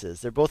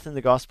 instances, they're both in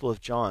the Gospel of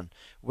John,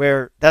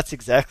 where that's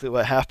exactly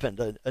what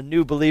happened. A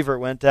new believer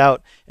went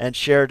out and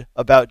shared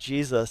about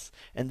Jesus,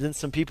 and then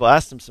some people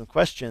asked him some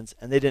questions,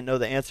 and they didn't know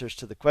the answers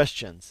to the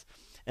questions.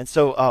 And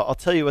so I'll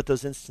tell you what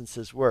those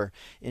instances were.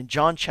 In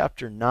John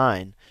chapter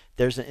 9,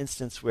 there's an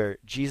instance where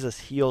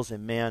Jesus heals a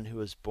man who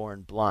was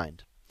born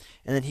blind.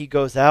 And then He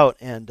goes out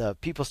and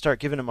people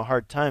start giving Him a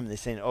hard time. And they're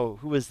saying, oh,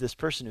 who is this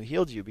person who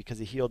healed you? Because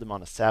He healed him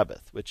on a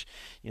Sabbath, which,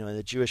 in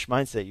the Jewish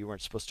mindset, you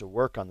weren't supposed to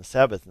work on the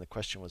Sabbath. And the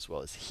question was,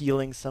 well, is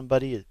healing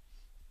somebody,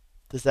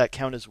 does that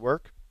count as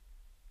work?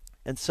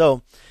 And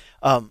so,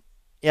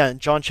 in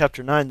John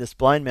chapter 9, this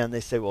blind man, they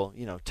say, well,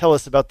 tell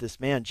us about this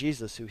man,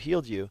 Jesus, who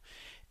healed you.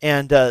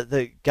 And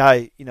the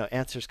guy,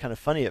 answers kind of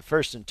funny at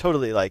first and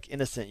totally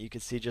innocent. You can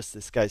see just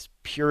this guy's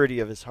purity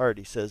of his heart.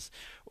 He says,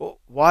 well,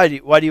 why do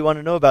you want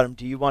to know about him?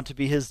 Do you want to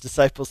be his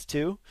disciples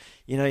too?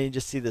 You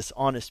just see this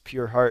honest,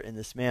 pure heart in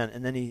this man.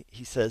 And then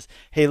he says,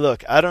 hey,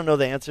 look, I don't know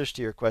the answers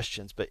to your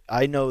questions, but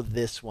I know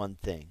this one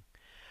thing.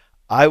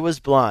 I was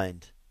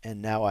blind and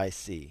now I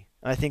see.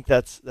 And I think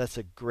that's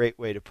a great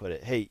way to put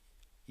it. Hey,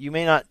 you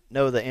may not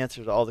know the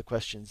answer to all the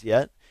questions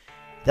yet.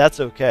 That's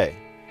okay.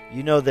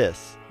 You know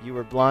this. You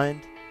were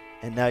blind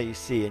and now you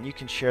see, and you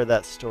can share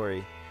that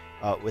story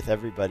with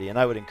everybody, and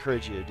I would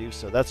encourage you to do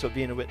so. That's what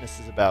being a witness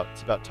is about.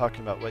 It's about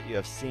talking about what you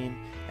have seen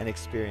and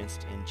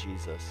experienced in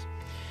Jesus.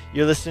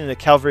 You're listening to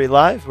Calvary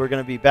Live. We're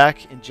going to be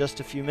back in just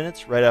a few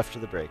minutes right after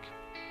the break.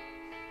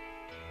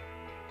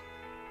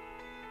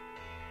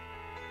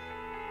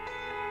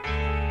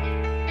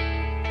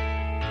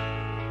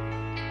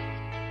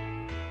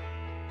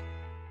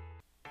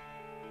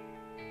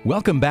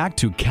 Welcome back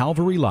to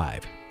Calvary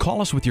Live.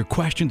 Call us with your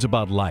questions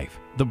about life,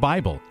 the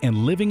Bible, and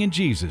living in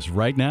Jesus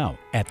right now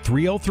at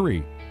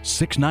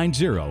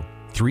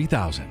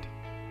 303-690-3000.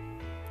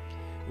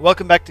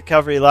 Welcome back to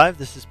Calvary Live.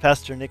 This is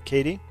Pastor Nick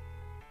Cady,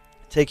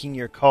 taking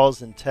your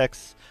calls and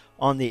texts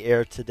on the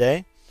air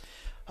today.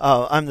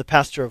 I'm the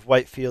pastor of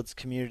Whitefields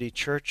Community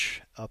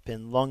Church up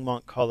in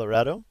Longmont,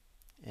 Colorado.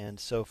 And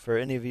so for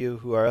any of you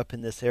who are up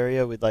in this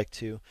area, we'd like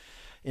to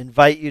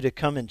invite you to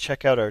come and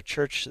check out our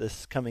church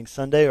this coming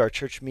Sunday. Our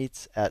church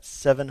meets at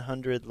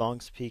 700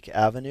 Longs Peak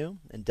Avenue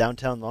in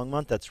downtown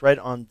Longmont. That's right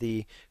on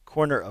the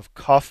corner of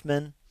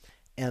Kaufman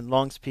and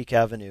Longs Peak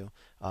Avenue,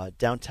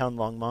 downtown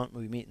Longmont.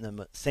 We meet in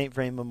the St.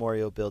 Vrain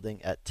Memorial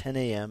Building at 10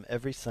 a.m.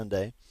 every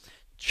Sunday.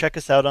 Check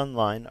us out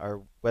online.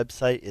 Our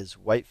website is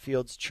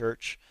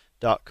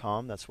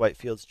whitefieldschurch.com. That's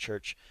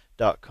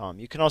whitefieldschurch.com.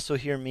 You can also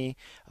hear me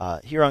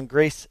here on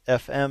Grace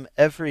FM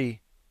every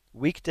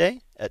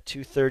weekday at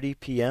 2:30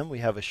 p.m. We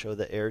have a show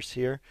that airs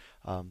here,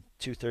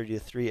 2:30 to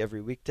 3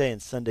 every weekday,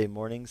 and Sunday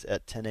mornings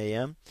at 10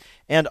 a.m.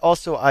 And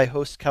also I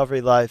host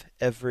Calvary Live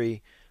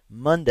every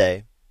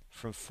Monday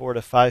from 4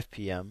 to 5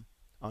 p.m.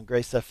 on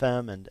Grace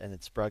FM, and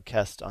it's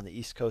broadcast on the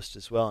East Coast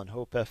as well on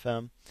Hope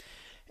FM,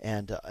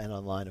 and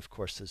online, of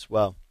course, as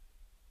well.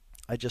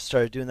 I just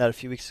started doing that a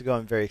few weeks ago.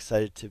 I'm very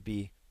excited to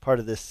be part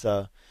of this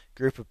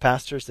group of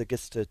pastors that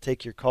gets to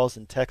take your calls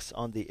and texts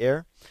on the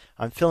air.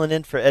 I'm filling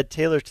in for Ed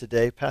Taylor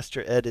today.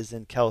 Pastor Ed is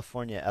in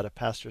California at a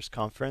pastors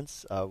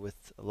conference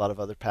with a lot of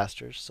other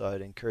pastors, so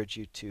I'd encourage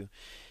you to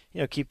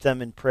keep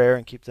them in prayer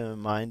and keep them in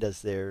mind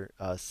as they're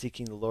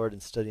seeking the Lord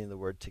and studying the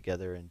Word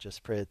together, and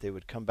just pray that they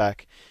would come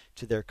back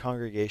to their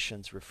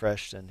congregations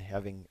refreshed and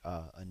having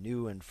a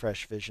new and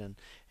fresh vision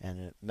and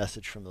a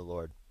message from the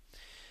Lord.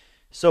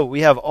 So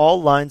we have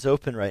all lines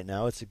open right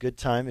now. It's a good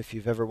time if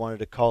you've ever wanted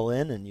to call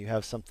in and you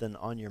have something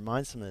on your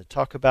mind, something to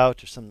talk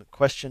about, or some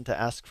question to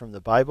ask from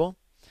the Bible.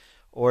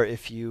 Or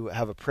if you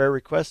have a prayer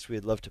request,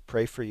 we'd love to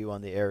pray for you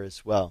on the air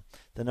as well.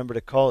 The number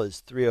to call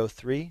is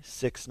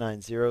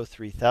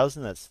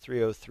 303-690-3000. That's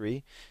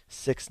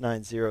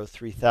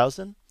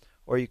 303-690-3000.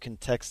 Or you can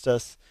text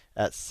us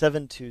at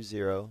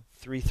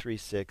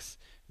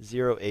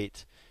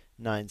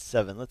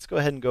 720-336-0897. Let's go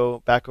ahead and go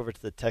back over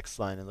to the text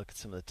line and look at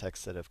some of the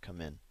texts that have come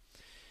in.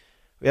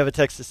 We have a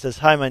text that says,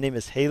 "Hi, my name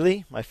is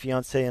Haley. My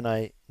fiance and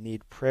I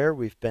need prayer.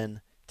 We've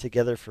been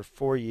together for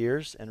 4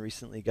 years and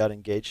recently got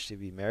engaged to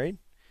be married.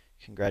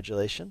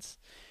 Congratulations.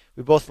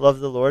 We both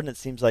love the Lord, and it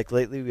seems like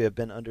lately we have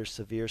been under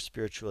severe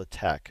spiritual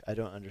attack. I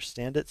don't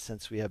understand it.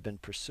 Since we have been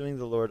pursuing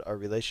the Lord, our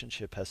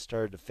relationship has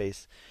started to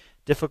face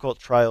difficult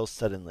trials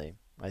suddenly.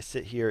 I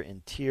sit here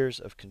in tears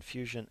of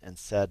confusion and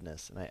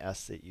sadness, and I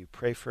ask that you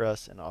pray for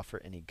us and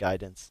offer any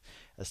guidance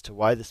as to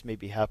why this may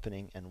be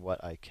happening and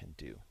what I can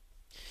do."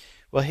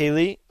 Well,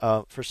 Haley,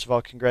 first of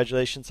all,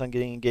 congratulations on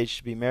getting engaged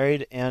to be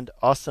married, and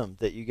awesome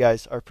that you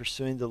guys are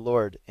pursuing the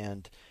Lord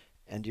and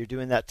you're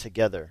doing that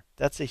together.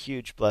 That's a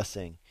huge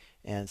blessing,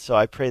 and so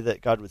I pray that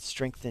God would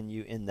strengthen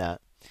you in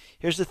that.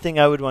 Here's the thing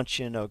I would want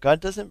you to know. God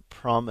doesn't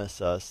promise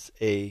us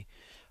a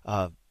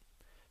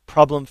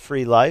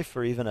problem-free life,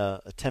 or even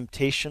a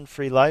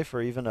temptation-free life,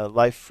 or even a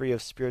life free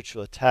of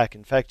spiritual attack.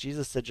 In fact,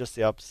 Jesus said just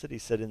the opposite. He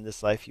said, in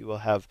this life you will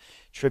have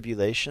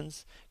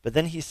tribulations, but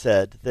then he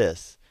said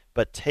this,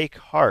 "But take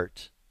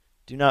heart,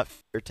 do not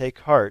fear,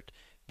 take heart,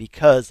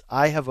 because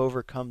I have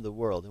overcome the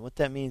world." And what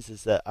that means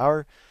is that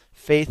our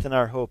faith and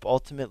our hope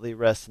ultimately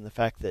rests in the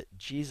fact that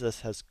Jesus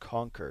has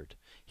conquered.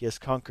 He has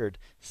conquered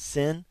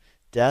sin,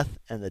 death,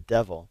 and the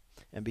devil.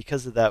 And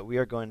because of that, we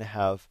are going to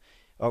have,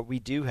 or we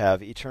do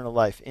have, eternal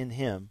life in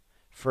him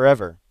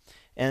forever.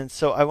 And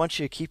so I want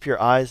you to keep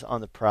your eyes on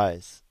the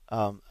prize.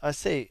 I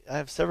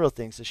have several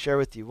things to share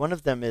with you. One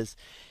of them is,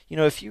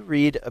 if you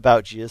read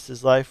about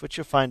Jesus' life, what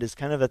you'll find is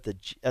kind of at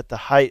the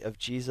height of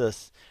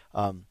Jesus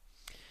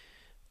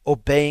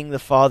obeying the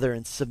Father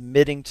and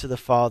submitting to the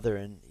Father.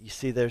 And you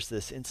see there's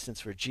this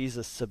instance where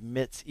Jesus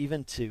submits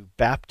even to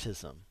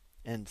baptism.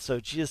 And so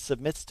Jesus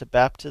submits to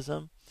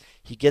baptism.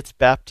 He gets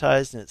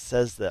baptized, and it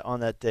says that on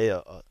that day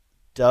a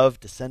dove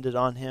descended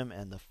on him,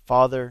 and the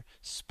Father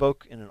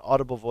spoke in an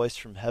audible voice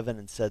from heaven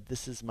and said,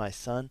 "This is my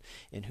Son,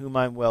 in whom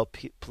I'm well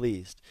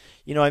pleased."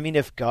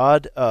 If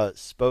God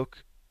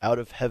spoke out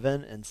of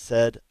heaven and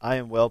said, "I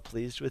am well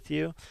pleased with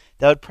you,"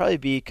 that would probably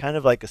be kind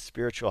of like a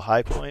spiritual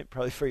high point,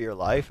 probably for your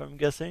life, I'm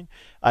guessing.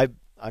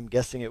 I'm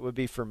guessing it would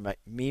be for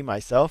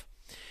myself.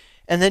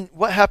 And then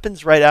what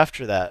happens right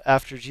after that,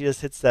 after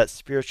Jesus hits that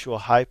spiritual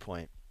high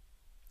point?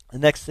 The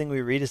next thing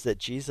we read is that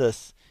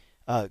Jesus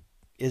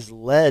is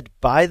led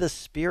by the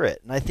Spirit.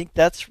 And I think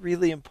that's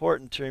really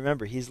important to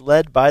remember. He's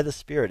led by the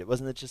Spirit. It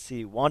wasn't that just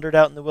he wandered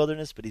out in the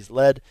wilderness, but he's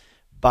led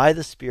by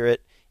the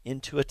Spirit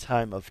into a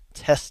time of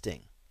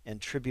testing and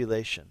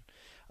tribulation,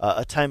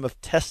 a time of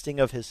testing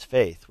of his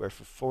faith, where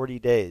for 40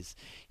 days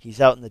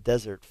he's out in the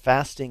desert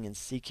fasting and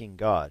seeking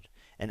God.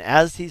 And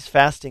as he's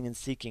fasting and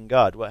seeking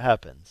God, what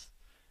happens?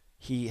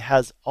 He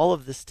has all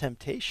of this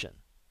temptation.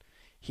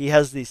 He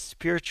has these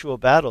spiritual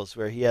battles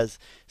where he has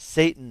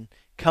Satan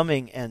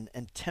coming and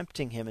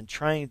tempting him and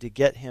trying to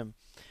get him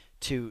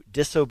to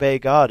disobey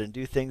God and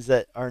do things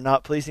that are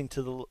not pleasing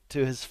to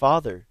his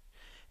Father.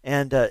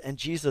 And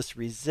Jesus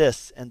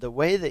resists, and the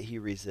way that he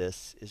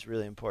resists is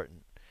really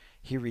important.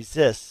 He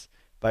resists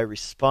by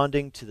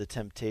responding to the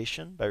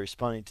temptation, by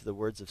responding to the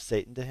words of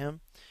Satan to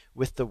him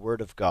with the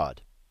word of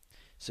God.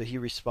 So he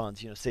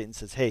responds, Satan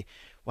says, "Hey,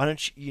 why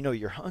don't you,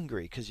 you're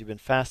hungry because you've been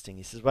fasting."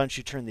 He says, "Why don't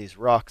you turn these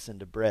rocks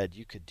into bread?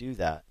 You could do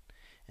that."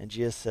 And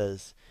Jesus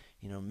says,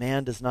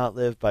 "Man does not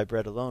live by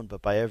bread alone,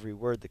 but by every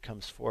word that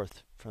comes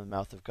forth from the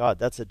mouth of God."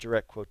 That's a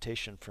direct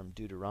quotation from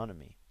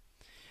Deuteronomy.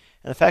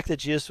 And the fact that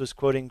Jesus was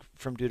quoting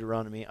from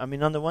Deuteronomy,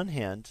 on the one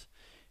hand,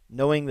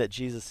 knowing that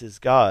Jesus is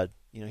God,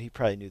 he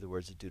probably knew the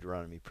words of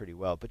Deuteronomy pretty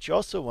well. But you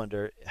also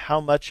wonder how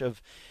much of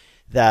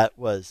that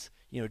was,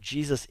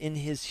 Jesus in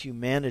his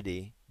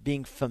humanity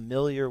being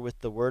familiar with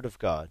the Word of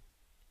God.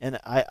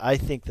 And I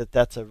think that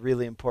that's a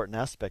really important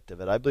aspect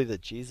of it. I believe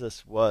that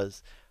Jesus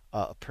was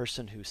a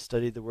person who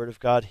studied the Word of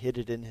God, hid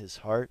it in his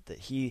heart, that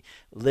he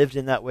lived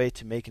in that way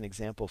to make an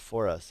example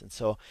for us. And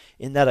so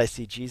in that I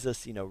see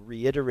Jesus,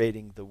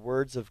 reiterating the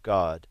words of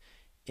God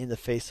in the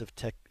face of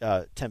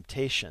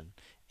temptation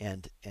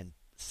and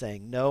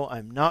saying, no,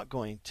 I'm not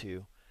going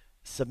to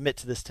submit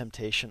to this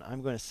temptation.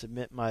 I'm going to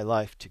submit my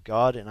life to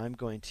God, and I'm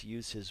going to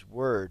use his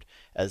word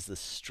as the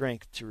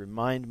strength to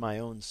remind my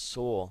own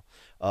soul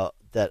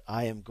that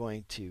I am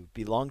going to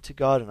belong to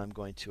God and I'm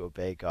going to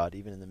obey God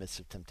even in the midst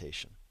of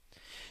temptation.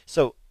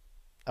 So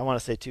I want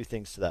to say two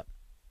things to that.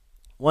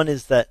 One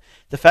is that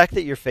the fact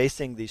that you're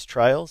facing these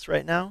trials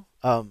right now,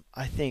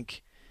 I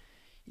think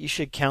you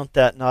should count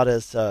that not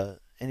as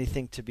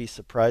anything to be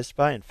surprised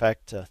by. In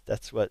fact,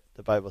 that's what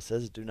the Bible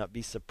says. Do not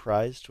be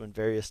surprised when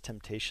various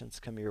temptations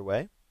come your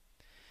way.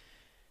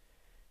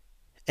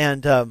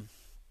 And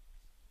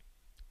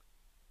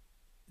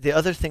the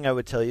other thing I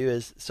would tell you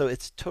is, so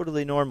it's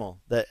totally normal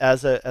that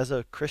as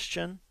a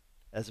Christian,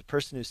 as a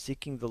person who's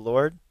seeking the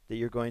Lord, that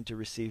you're going to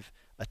receive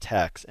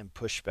attacks and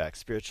pushback,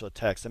 spiritual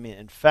attacks. I mean,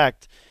 in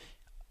fact,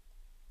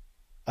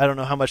 I don't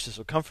know how much this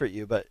will comfort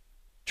you, but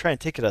try and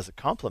take it as a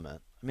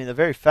compliment. I mean, the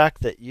very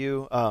fact that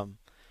you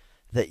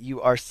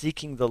are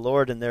seeking the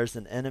Lord and there's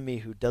an enemy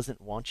who doesn't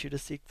want you to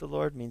seek the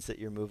Lord means that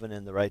you're moving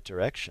in the right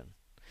direction.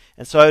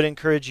 And so I would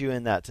encourage you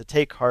in that, to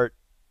take heart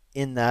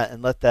in that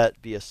and let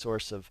that be a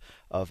source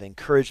of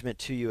encouragement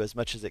to you as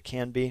much as it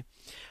can be.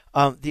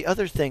 The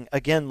other thing,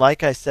 again,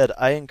 like I said,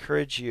 I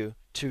encourage you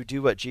to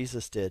do what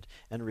Jesus did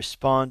and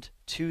respond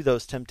to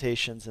those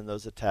temptations and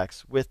those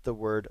attacks with the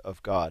Word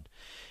of God.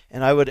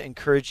 And I would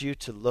encourage you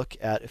to look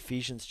at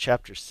Ephesians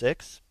chapter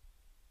 6,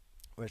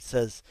 where it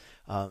says,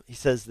 he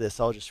says this,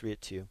 I'll just read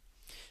it to you.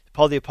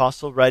 Paul the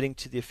Apostle, writing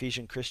to the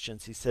Ephesian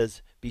Christians, he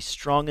says, "Be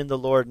strong in the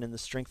Lord and in the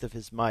strength of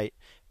his might.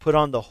 Put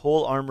on the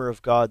whole armor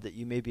of God that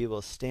you may be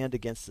able to stand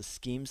against the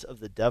schemes of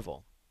the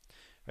devil."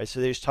 Right, so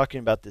he's talking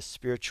about this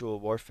spiritual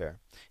warfare.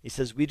 He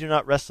says, "We do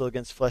not wrestle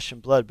against flesh and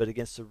blood, but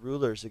against the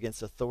rulers,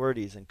 against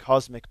authorities and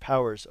cosmic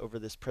powers over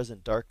this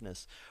present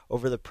darkness,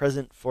 over the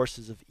present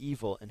forces of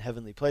evil in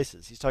heavenly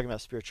places." He's talking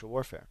about spiritual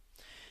warfare.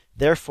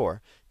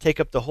 "Therefore,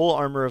 take up the whole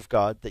armor of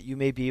God, that you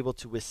may be able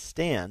to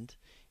withstand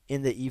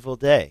in the evil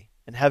day,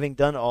 and having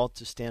done all,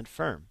 to stand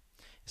firm."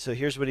 So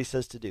here's what he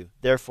says to do.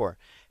 "Therefore,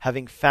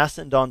 having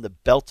fastened on the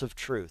belt of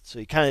truth." So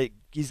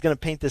he's going to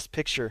paint this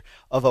picture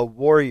of a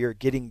warrior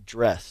getting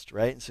dressed,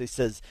 right? And so he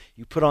says,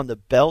 you put on the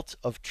belt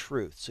of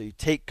truth. So you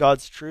take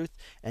God's truth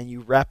and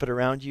you wrap it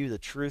around you. The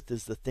truth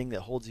is the thing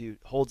that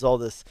holds all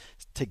this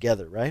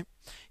together, right?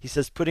 He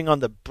says, putting on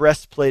the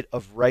breastplate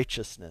of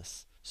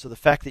righteousness. So the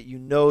fact that you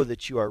know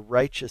that you are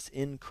righteous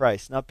in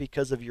Christ, not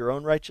because of your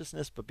own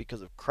righteousness, but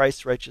because of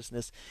Christ's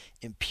righteousness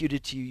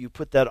imputed to you, you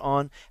put that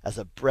on as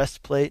a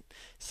breastplate.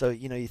 So,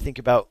 you think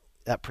about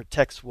that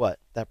protects what?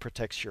 That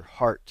protects your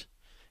heart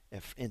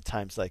in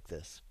times like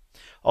this.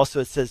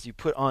 Also, it says you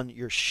put on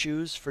your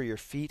shoes for your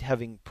feet,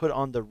 having put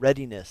on the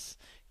readiness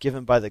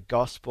given by the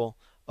gospel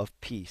of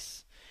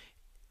peace.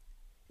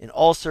 In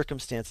all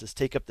circumstances,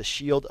 take up the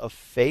shield of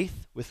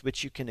faith with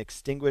which you can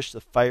extinguish the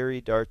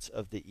fiery darts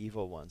of the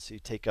evil one. So you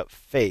take up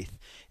faith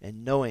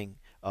and knowing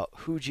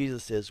who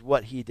Jesus is,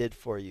 what he did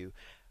for you,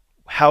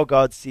 how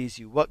God sees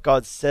you, what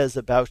God says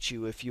about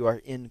you if you are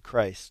in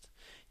Christ,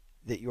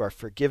 that you are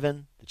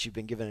forgiven, that you've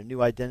been given a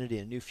new identity,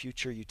 a new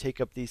future. You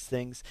take up these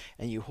things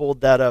and you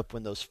hold that up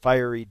when those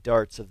fiery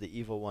darts of the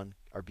evil one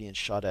are being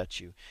shot at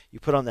you.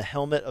 You put on the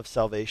helmet of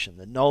salvation.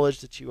 The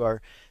knowledge that you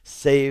are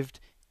saved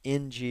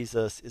in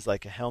Jesus is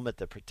like a helmet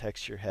that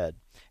protects your head.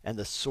 And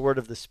the sword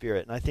of the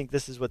Spirit. And I think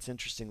this is what's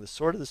interesting. The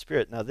sword of the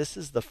Spirit. Now, this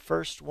is the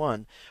first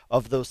one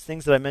of those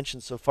things that I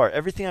mentioned so far.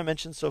 Everything I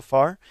mentioned so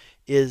far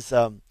is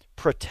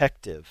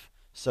protective.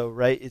 So,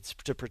 right, it's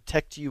to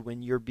protect you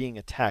when you're being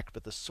attacked.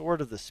 But the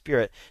sword of the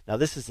Spirit, now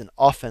this is an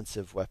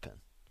offensive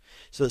weapon.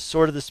 So the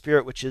sword of the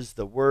Spirit, which is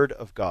the Word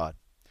of God.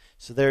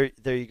 So there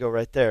you go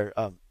right there.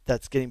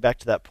 That's getting back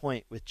to that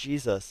point with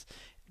Jesus.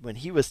 When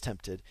he was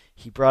tempted,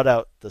 he brought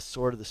out the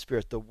sword of the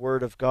Spirit, the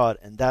Word of God,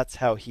 and that's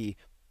how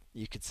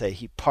you could say,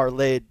 he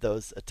parlayed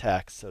those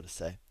attacks, so to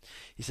say.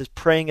 He says,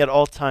 praying at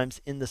all times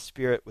in the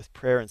Spirit with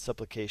prayer and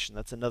supplication.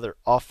 That's another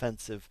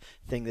offensive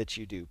thing that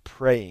you do,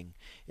 praying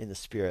in the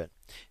Spirit.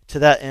 To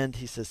that end,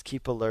 he says,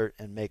 keep alert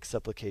and make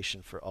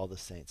supplication for all the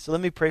saints. So let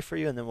me pray for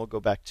you, and then we'll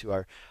go back to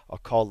our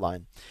call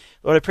line.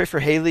 Lord, I pray for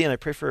Haley, and I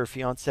pray for her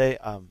fiance.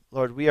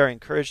 Lord, we are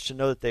encouraged to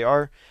know that they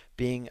are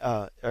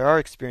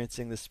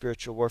experiencing this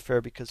spiritual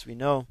warfare, because we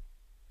know,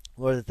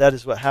 Lord, that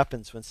is what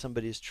happens when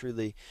somebody is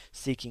truly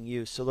seeking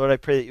you. So, Lord, I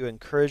pray that you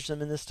encourage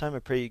them in this time. I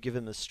pray you give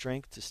them the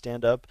strength to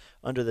stand up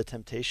under the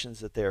temptations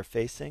that they are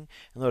facing.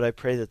 And, Lord, I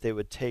pray that they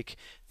would take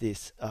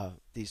these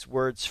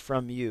words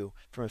from you,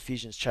 from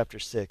Ephesians chapter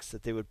 6,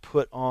 that they would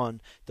put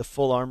on the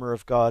full armor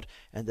of God,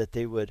 and that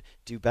they would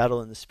do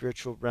battle in the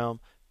spiritual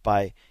realm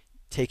by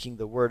taking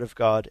the word of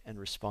God and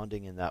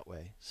responding in that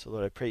way. So,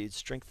 Lord, I pray you'd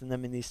strengthen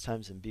them in these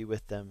times and be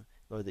with them.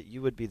 Lord, that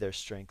you would be their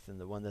strength and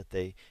the one that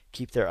they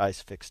keep their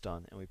eyes fixed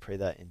on. And we pray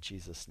that in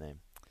Jesus' name.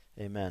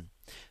 Amen.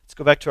 Let's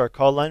go back to our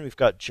call line. We've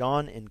got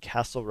John in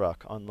Castle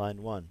Rock on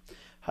line 1.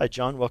 Hi,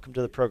 John. Welcome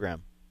to the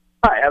program.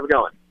 Hi, how's it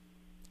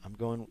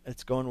going?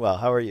 It's going well.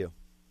 How are you?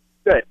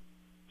 Good.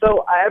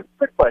 So I have a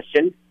quick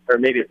question, or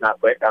maybe it's not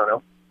quick, I don't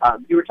know.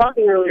 You were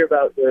talking earlier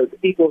about the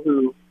people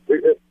who,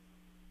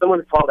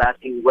 someone called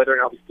asking whether or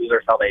not we can lose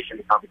our salvation,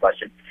 a common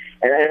question.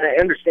 And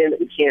I understand that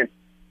we can't.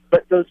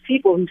 But those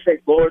people who say,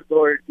 Lord,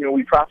 Lord,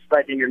 we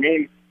prophesied in your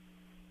name,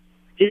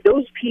 did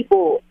those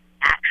people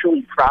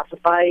actually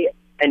prophesy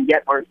and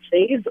yet aren't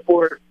saved,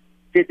 or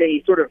did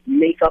they sort of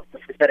make up the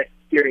prophetic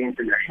experience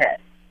in their head?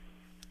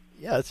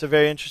 Yeah, it's a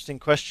very interesting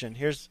question.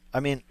 Here's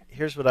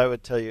what I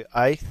would tell you.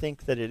 I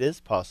think that it is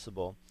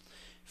possible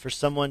for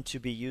someone to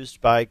be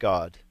used by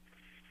God,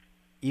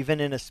 even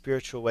in a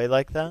spiritual way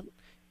like that,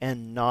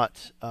 and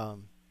not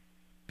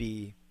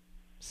be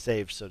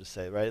saved, so to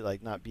say, right?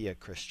 Like not be a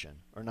Christian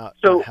or not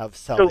have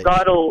salvation.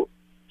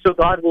 So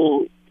God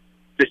will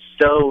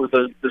bestow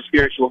the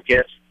spiritual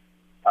gifts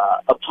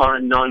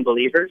upon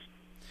non-believers?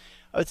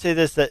 I would say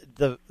this, that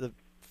the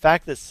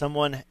fact that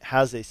someone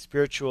has a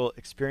spiritual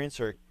experience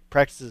or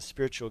practices a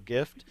spiritual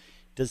gift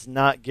does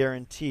not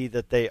guarantee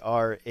that they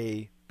are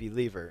a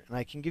believer. And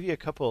I can give you a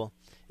couple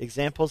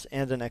examples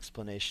and an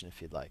explanation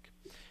if you'd like.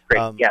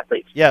 Great. Yeah,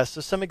 please. Yeah, so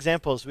some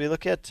examples. We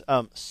look at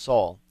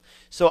Saul.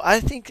 So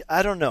I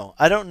don't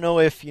know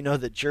if,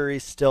 the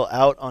jury's still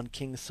out on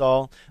King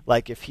Saul,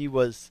 like if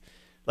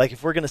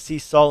we're going to see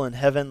Saul in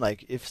heaven,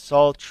 like if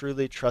Saul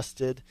truly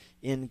trusted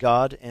in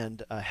God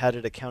and had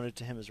it accounted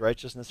to him as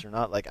righteousness or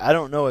not. Like, I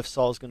don't know if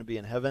Saul's going to be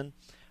in heaven.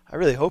 I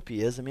really hope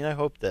he is. I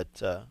hope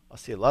that I'll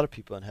see a lot of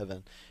people in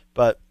heaven.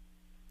 But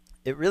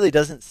it really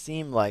doesn't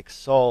seem like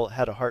Saul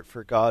had a heart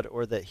for God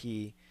or that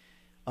he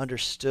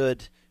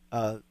understood,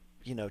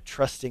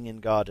 trusting in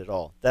God at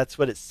all. That's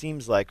what it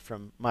seems like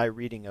from my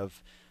reading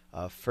of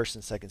 1st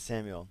and 2nd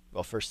Samuel.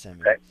 Well, 1st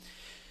Samuel. Okay.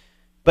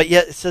 But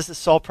yet it says that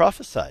Saul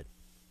prophesied,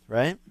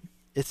 right?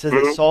 It says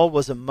that Saul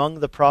was among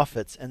the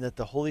prophets and that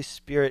the Holy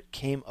Spirit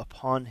came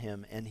upon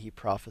him and he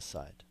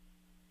prophesied.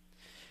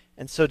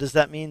 And so does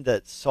that mean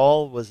that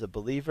Saul was a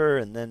believer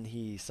and then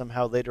he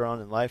somehow later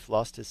on in life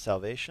lost his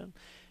salvation?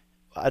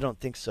 I don't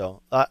think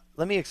so.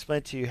 Let me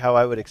explain to you how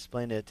I would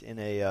explain it in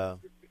a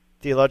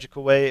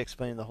theological way,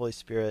 explaining the Holy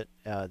Spirit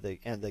and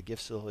the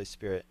gifts of the Holy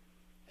Spirit.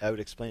 I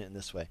would explain it in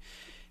this way.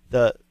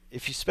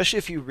 Especially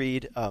if you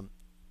read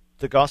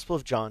the Gospel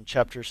of John,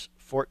 chapters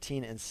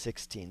 14 and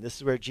 16. This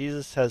is where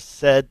Jesus has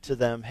said to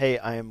them, hey,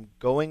 I am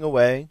going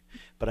away,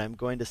 but I'm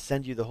going to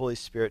send you the Holy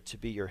Spirit to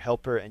be your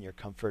helper and your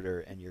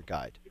comforter and your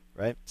guide.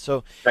 Right?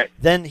 So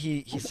then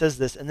he says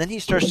this, and then he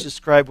starts to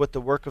describe what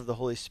the work of the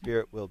Holy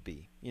Spirit will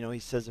be. He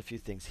says a few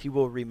things. He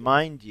will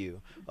remind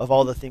you of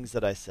all the things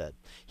that I said.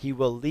 He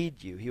will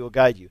lead you. He will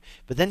guide you.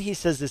 But then he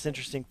says this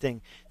interesting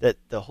thing, that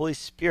the Holy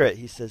Spirit,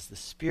 he says, the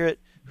Spirit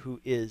who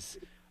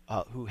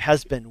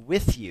has been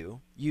with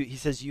you, he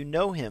says, you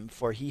know him,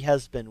 for he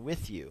has been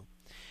with you.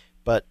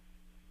 But,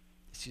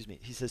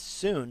 he says,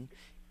 soon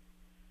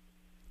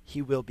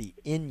he will be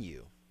in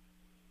you.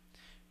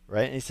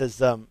 Right? And he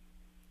says,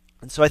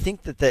 and so I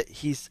think that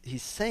he's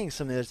saying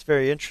something that's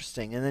very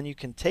interesting, and then you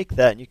can take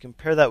that and you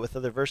compare that with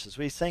other verses.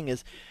 What he's saying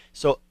is,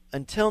 so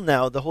until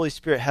now the Holy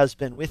Spirit has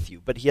been with you,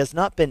 but he has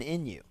not been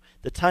in you.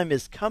 The time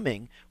is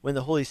coming when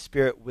the Holy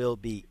Spirit will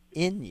be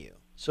in you.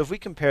 So if we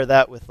compare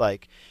that with 1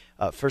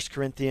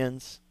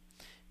 Corinthians,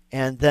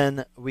 and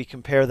then we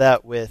compare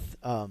that with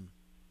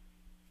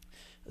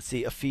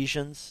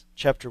Ephesians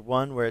chapter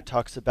 1, where it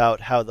talks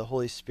about how the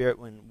Holy Spirit,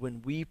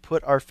 when we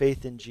put our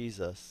faith in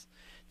Jesus,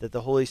 that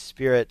the Holy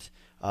Spirit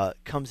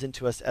comes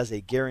into us as a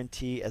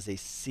guarantee, as a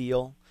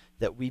seal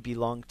that we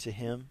belong to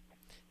him.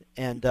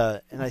 And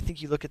I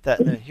think you look at that,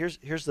 and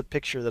here's the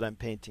picture that I'm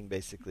painting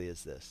basically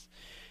is this.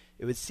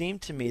 It would seem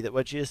to me that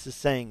what Jesus is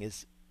saying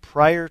is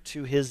prior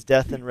to his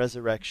death and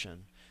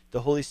resurrection,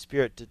 the Holy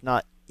Spirit did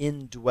not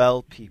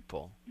indwell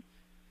people.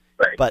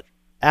 Right. But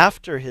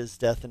after his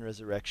death and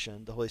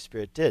resurrection, the Holy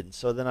Spirit did. And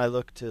so then I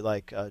look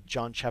to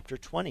John chapter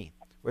 20,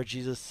 where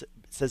Jesus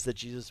says that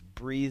Jesus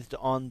breathed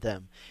on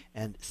them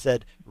and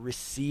said,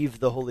 receive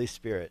the Holy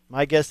Spirit.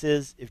 My guess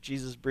is if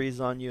Jesus breathes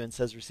on you and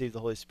says receive the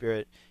Holy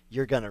Spirit,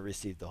 you're going to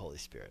receive the Holy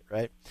Spirit,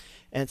 right?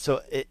 And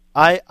so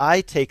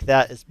I take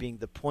that as being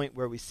the point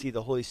where we see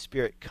the Holy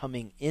Spirit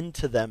coming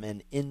into them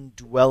and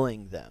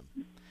indwelling them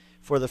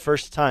for the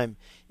first time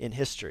in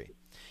history.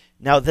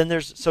 Now then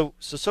there's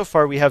so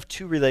far we have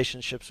two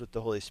relationships with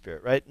the Holy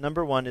Spirit, right?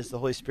 Number one is the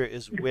Holy Spirit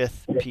is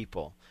with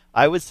people.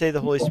 I would say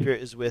the Holy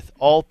Spirit is with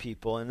all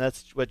people, and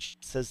that's what it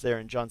says there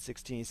in John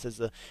 16. He says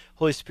the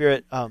Holy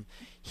Spirit,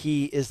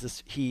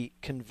 he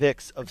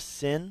convicts of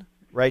sin,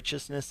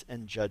 righteousness,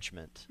 and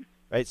judgment,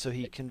 right? So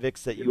he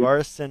convicts that you are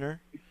a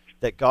sinner,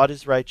 that God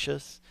is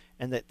righteous,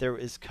 and that there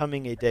is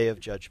coming a day of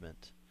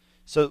judgment.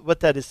 So what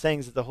that is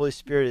saying is that the Holy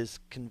Spirit is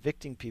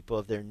convicting people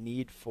of their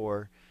need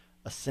for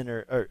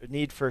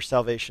need for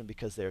salvation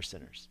because they are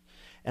sinners.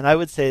 And I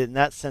would say in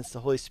that sense the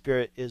Holy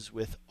Spirit is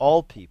with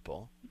all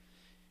people,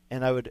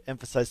 and I would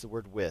emphasize the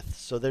word with.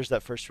 So there's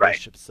that first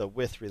relationship, it's the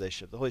with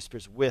relationship. The Holy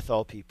Spirit's with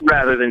all people.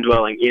 Rather than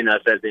dwelling in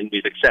us as in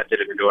we've accepted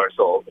it into our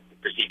soul and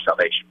received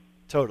salvation.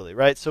 Totally,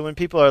 right? So when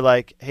people are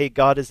like, hey,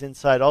 God is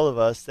inside all of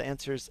us, the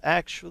answer is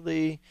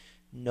actually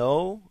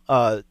no.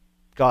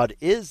 God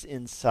is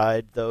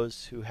inside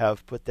those who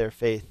have put their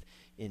faith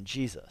in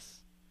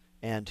Jesus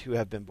and who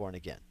have been born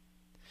again.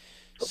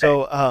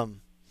 Okay.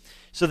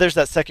 So there's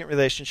that second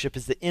relationship,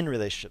 is the in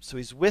relationship. So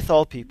he's with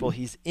all people.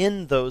 He's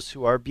in those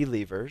who are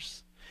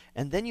believers.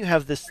 And then you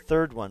have this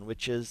third one,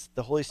 which is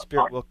the Holy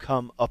Spirit will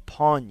come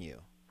upon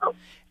you.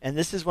 And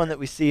this is one that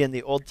we see in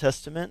the Old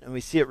Testament, and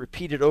we see it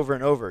repeated over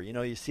and over. You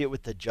know, you see it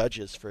with the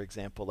judges, for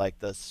example, like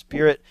the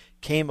Spirit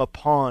came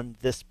upon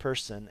this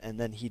person, and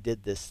then he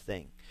did this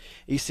thing.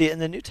 You see it in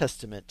the New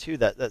Testament, too,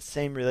 that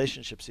same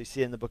relationship. So you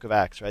see it in the book of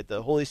Acts, right?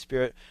 The Holy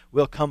Spirit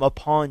will come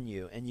upon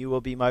you, and you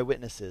will be my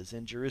witnesses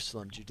in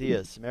Jerusalem,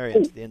 Judea, Samaria,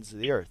 and to the ends of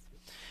the earth.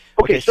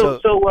 Okay, so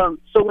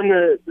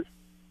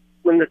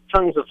when the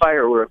tongues of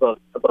fire were above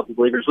the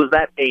believers, was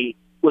that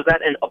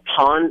an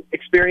upon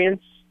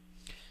experience?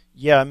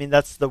 Yeah, I mean,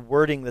 that's the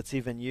wording that's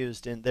even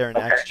used in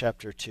Acts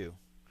chapter 2.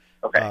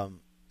 Okay.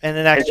 And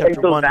in Acts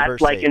chapter 1, that's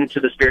verse 8. likened to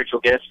the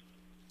spiritual gifts?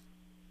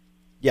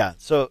 Yeah,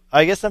 so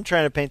I guess I'm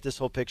trying to paint this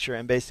whole picture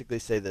and basically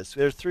say this.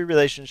 There are three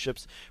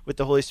relationships with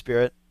the Holy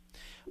Spirit.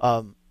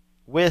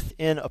 With,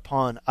 in,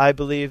 upon, I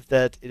believe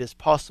that it is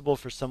possible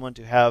for someone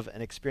to have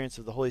an experience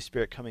of the Holy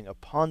Spirit coming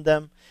upon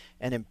them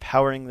and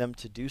empowering them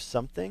to do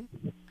something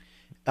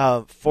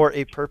for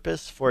a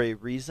purpose, for a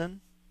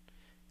reason,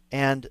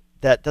 and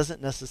that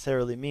doesn't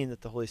necessarily mean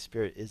that the Holy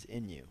Spirit is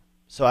in you.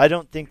 So I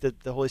don't think that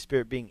the Holy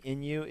Spirit being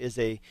in you is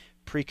a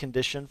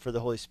precondition for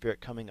the Holy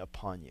Spirit coming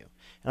upon you.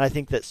 And I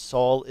think that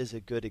Saul is a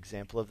good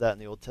example of that in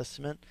the Old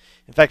Testament.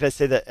 In fact, I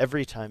say that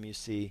every time you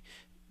see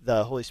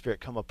the Holy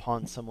Spirit come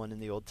upon someone in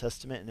the Old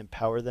Testament and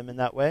empower them in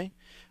that way,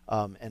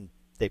 and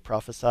they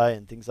prophesy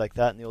and things like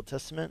that in the Old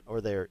Testament,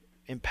 or they're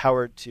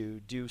empowered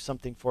to do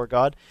something for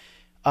God,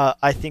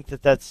 I think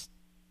that that's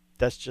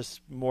just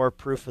more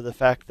proof of the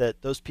fact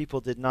that those people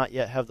did not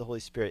yet have the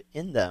Holy Spirit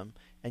in them,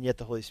 and yet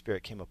the Holy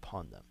Spirit came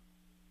upon them.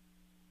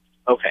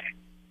 Okay.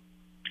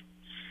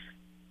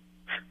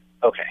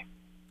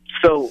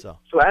 So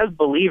as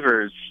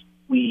believers,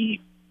 once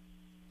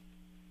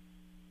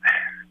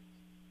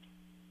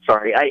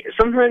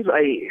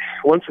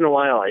in a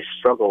while I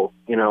struggle,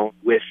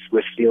 with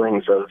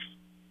feelings of,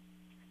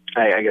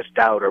 I guess,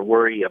 doubt or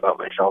worry about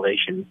my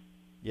salvation.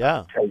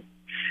 Yeah.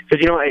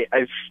 Because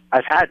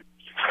I've had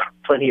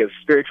plenty of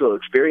spiritual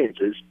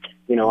experiences.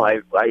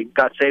 I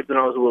got saved when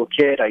I was a little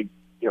kid. I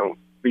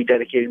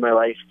rededicated my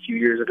life a few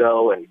years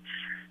ago, and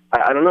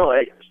I don't know.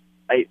 I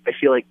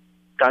feel like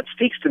God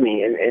speaks to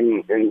me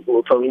and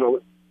will tell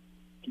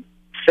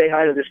say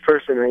hi to this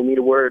person, or I need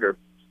a word, or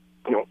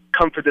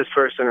comfort this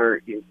person,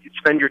 or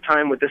spend your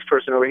time with this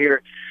person over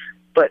here.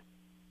 But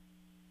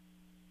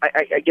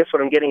I guess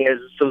what I'm getting is,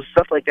 so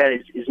stuff like that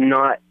is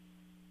not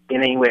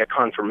in any way a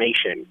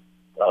confirmation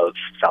of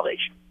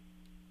salvation.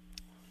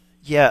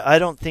 Yeah, I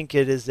don't think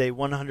it is a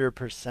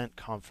 100%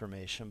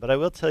 confirmation, but I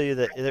will tell you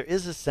that there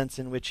is a sense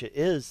in which it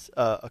is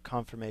a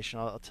confirmation.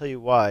 I'll tell you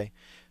why.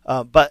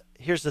 But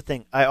here's the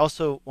thing. I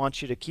also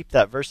want you to keep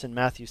that verse in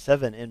Matthew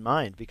 7 in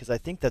mind, because I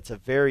think that's a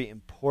very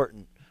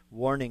important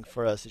warning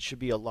for us. It should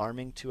be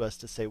alarming to us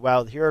to say,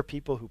 wow, here are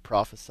people who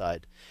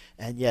prophesied,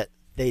 and yet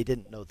they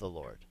didn't know the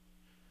Lord,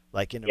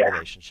 like in a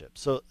relationship.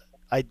 So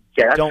I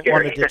don't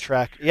want to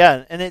detract.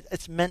 Yeah, and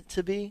it's meant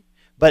to be.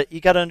 But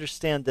you got to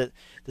understand that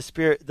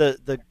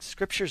the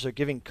scriptures are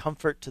giving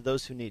comfort to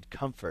those who need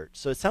comfort.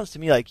 So it sounds to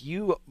me like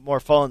you more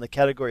fall in the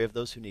category of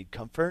those who need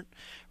comfort,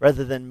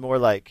 rather than more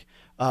like,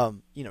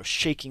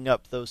 shaking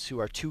up those who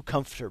are too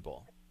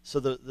comfortable.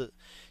 So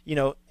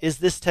is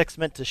this text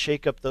meant to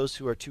shake up those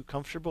who are too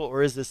comfortable,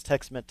 or is this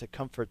text meant to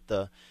comfort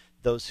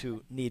those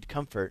who need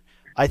comfort?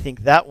 I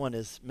think that one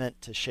is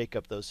meant to shake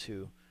up those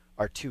who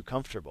are too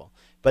comfortable.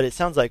 But it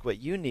sounds like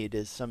what you need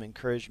is some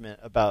encouragement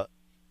about,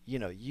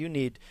 you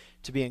need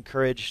to be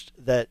encouraged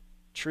that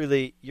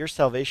truly your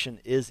salvation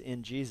is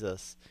in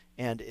Jesus,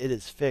 and it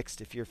is fixed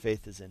if your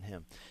faith is in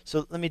him.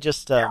 So let me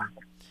just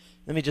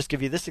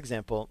give you this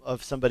example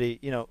of somebody,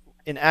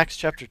 in Acts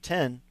chapter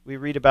 10, we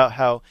read about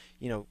how,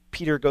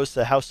 Peter goes to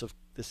the house of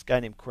this guy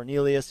named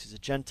Cornelius, who's a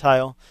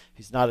Gentile,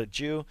 he's not a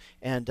Jew,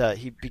 and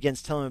he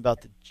begins telling him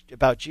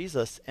about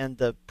Jesus, and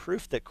the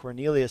proof that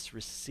Cornelius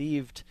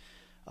received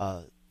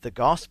the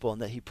gospel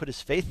and that he put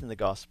his faith in the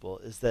gospel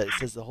is that it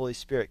says the Holy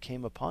Spirit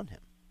came upon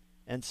him.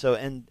 And so,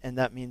 and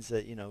that means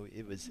that,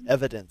 it was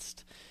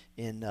evidenced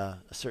in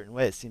a certain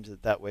way. It seems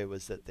that way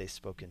was that they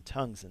spoke in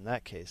tongues in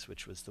that case,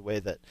 which was the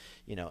way that,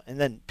 and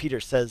then Peter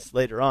says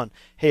later on,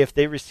 hey, if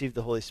they received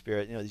the Holy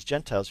Spirit, these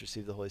Gentiles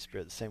received the Holy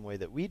Spirit the same way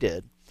that we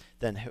did,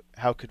 then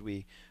how could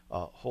we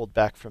hold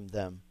back from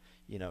them,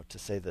 to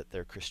say that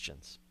they're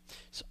Christians?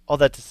 So all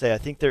that to say, I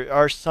think there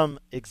are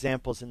some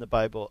examples in the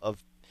Bible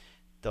of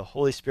the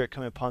Holy Spirit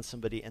coming upon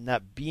somebody and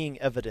that being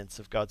evidence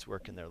of God's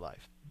work in their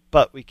life.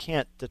 But we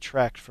can't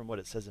detract from what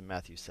it says in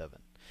Matthew 7.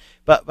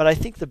 But I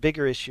think the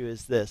bigger issue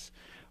is this.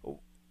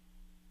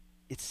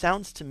 It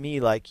sounds to me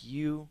like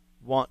you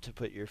want to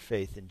put your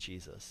faith in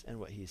Jesus and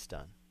what he's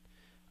done.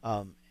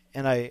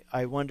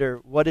 I wonder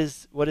what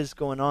is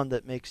going on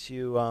that makes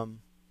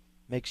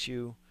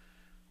you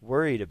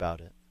worried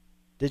about it.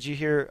 Did you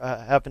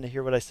happen to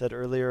hear what I said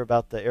earlier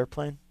about the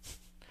airplane?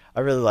 I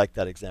really like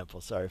that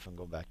example. Sorry if I'm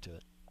going back to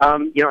it. I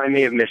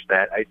may have missed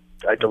that.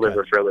 I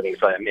deliver Okay. for a living,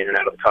 so I'm in and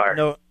out of the car.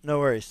 No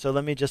worries. So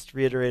let me just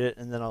reiterate it,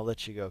 and then I'll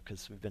let you go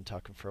because we've been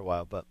talking for a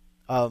while. But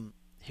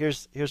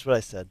here's what I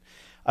said.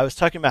 I was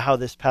talking about how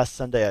this past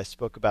Sunday I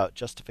spoke about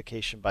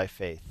justification by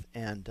faith,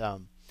 and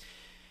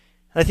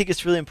I think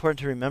it's really important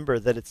to remember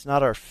that it's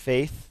not our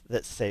faith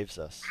that saves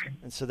us,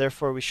 and so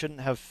therefore we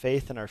shouldn't have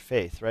faith in our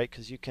faith, right?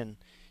 Because you can,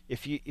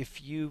 if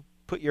you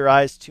put your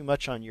eyes too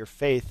much on your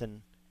faith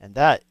and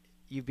that,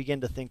 you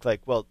begin to think like,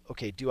 well,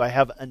 okay, do I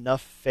have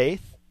enough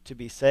faith to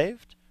be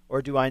saved,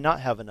 or do I not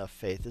have enough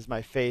faith? Is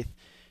my faith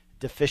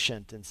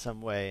deficient in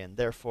some way, and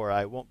therefore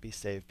I won't be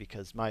saved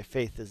because my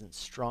faith isn't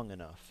strong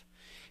enough?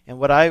 And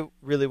what I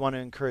really want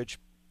to encourage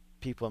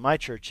people in my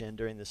church in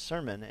during this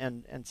sermon,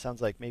 and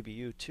sounds like maybe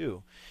you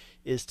too,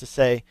 is to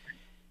say,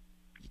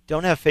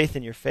 don't have faith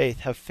in your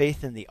faith, have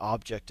faith in the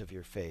object of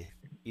your faith,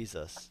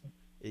 Jesus.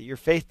 Your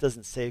faith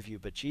doesn't save you,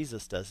 but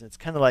Jesus does. And it's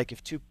kind of like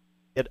if two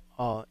get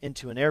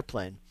into an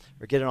airplane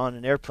or get on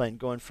an airplane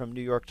going from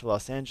New York to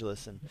Los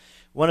Angeles, and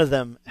one of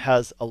them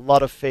has a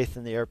lot of faith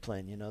in the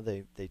airplane.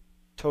 They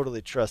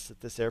totally trust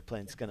that this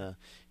airplane's going to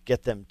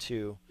get them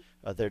to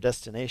their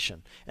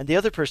destination. And the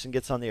other person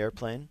gets on the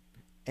airplane,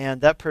 and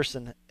that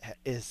person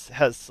has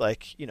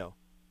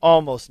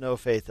almost no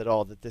faith at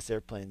all that this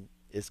airplane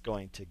is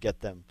going to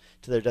get them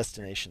to their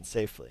destination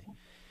safely.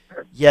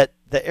 Yet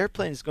the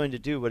airplane is going to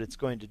do what it's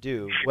going to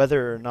do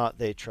whether or not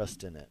they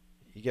trust in it.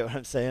 You get what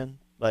I'm saying?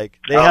 Like,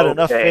 they had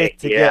enough faith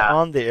to get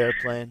on the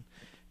airplane,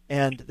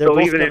 and they're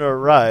both going to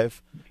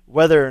arrive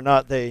whether or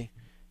not they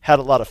had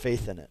a lot of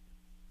faith in it.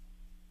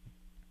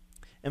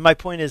 And my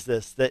point is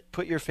this, that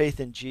put your faith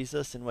in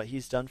Jesus and what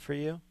he's done for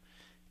you,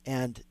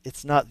 and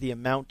it's not the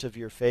amount of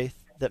your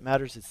faith that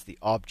matters, it's the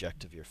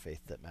object of your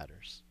faith that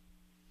matters.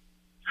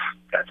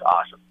 That's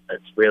awesome.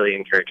 That's really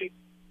encouraging.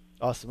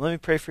 Awesome. Let me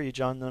pray for you,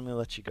 John, then I'm going to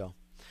let you go.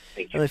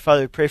 Thank you. Heavenly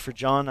Father, we pray for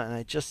John, and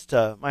I just,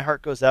 my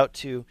heart goes out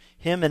to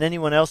him and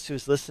anyone else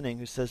who's listening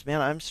who says,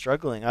 man, I'm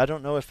struggling. I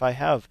don't know if I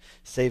have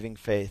saving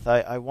faith.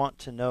 I want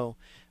to know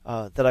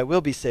that I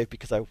will be saved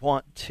because I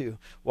want to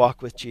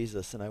walk with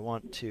Jesus and I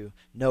want to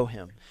know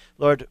him.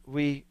 Lord,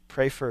 we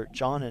pray for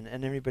John and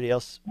anybody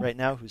else right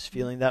now who's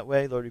feeling that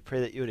way. Lord, we pray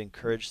that you would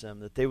encourage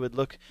them, that they would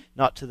look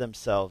not to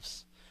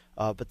themselves,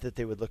 but that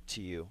they would look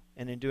to you.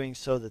 And in doing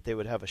so, that they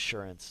would have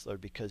assurance,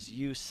 Lord, because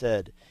you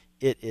said,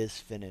 it is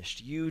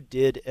finished. You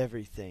did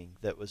everything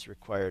that was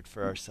required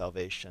for our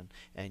salvation,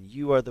 and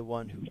you are the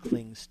one who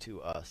clings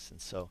to us. And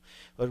so,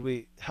 Lord,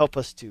 we help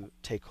us to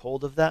take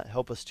hold of that,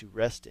 help us to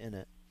rest in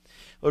it.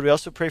 Lord, we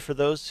also pray for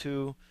those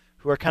who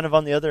are kind of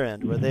on the other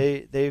end, where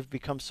they've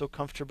become so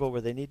comfortable where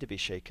they need to be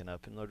shaken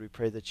up. And Lord, we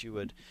pray that you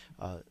would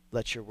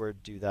let your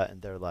word do that in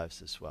their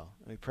lives as well.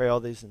 And we pray all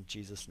these in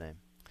Jesus' name.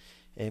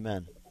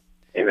 Amen.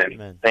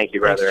 Amen. Thank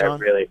you, brother. Thanks, I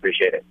really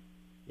appreciate it.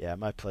 Yeah,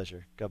 my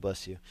pleasure. God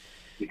bless you.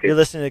 You You're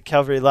listening to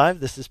Calvary Live.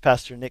 This is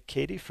Pastor Nick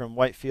Cady from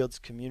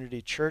Whitefields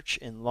Community Church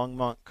in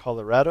Longmont,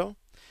 Colorado.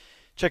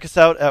 Check us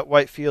out at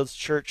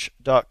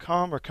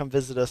whitefieldschurch.com or come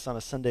visit us on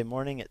a Sunday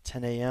morning at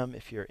 10 a.m.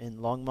 if you're in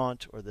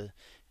Longmont or the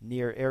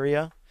near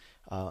area.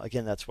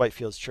 Again, that's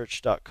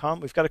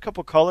whitefieldschurch.com. We've got a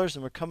couple callers,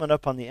 and we're coming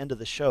up on the end of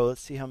the show.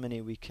 Let's see how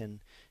many we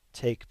can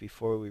take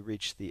before we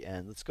reach the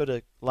end. Let's go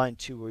to line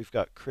 2 where we've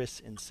got Chris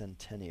in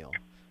Centennial.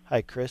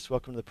 Hi, Chris.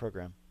 Welcome to the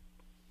program.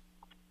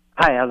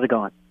 Hi, how's it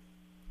going?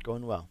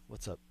 Going well.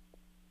 What's up?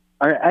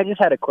 All right, I just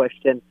had a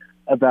question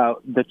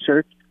about the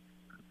church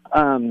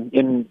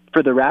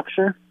for the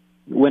rapture.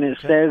 When it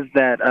says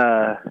that,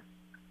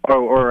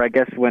 or I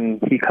guess when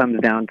he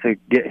comes down to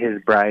get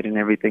his bride and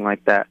everything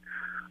like that,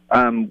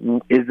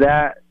 is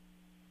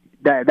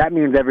that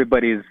means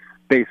everybody's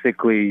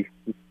basically,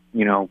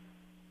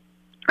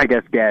 I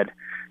guess dead,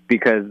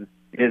 because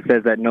it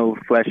says that no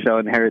flesh shall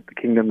inherit the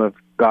kingdom of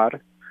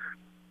God.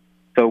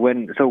 So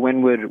when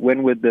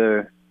would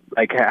the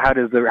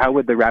how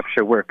would the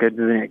rapture work? Isn't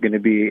it going to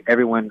be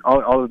everyone?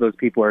 All of those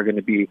people are going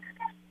to be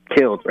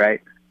killed,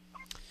 right?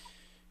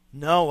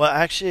 No, well,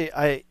 actually,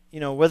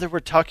 whether we're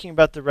talking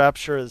about the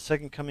rapture or the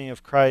second coming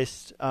of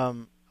Christ,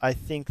 I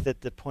think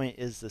that the point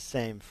is the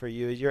same for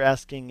you.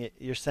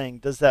 You're saying,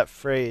 does that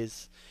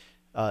phrase,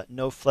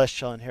 "No flesh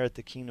shall inherit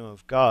the kingdom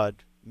of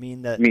God,"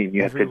 mean that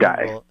you have to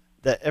die?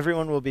 That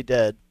everyone will be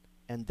dead,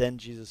 and then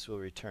Jesus will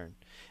return?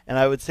 And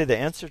I would say the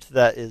answer to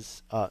that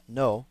is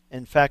no.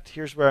 In fact,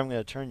 here's where I'm going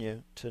to turn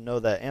you to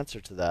know that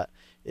answer to that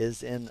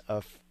is in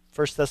 1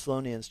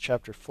 Thessalonians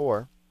chapter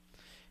 4.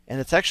 And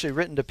it's actually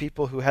written to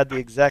people who had the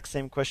exact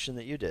same question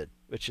that you did,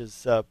 which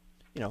is,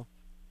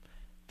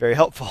 very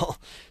helpful.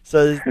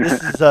 So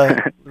this is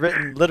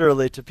written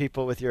literally to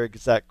people with your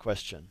exact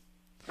question.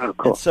 Oh,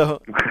 cool. And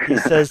so he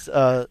says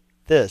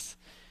this.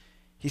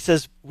 He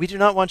says, "We do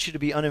not want you to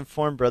be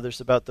uninformed, brothers,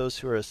 about those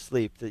who are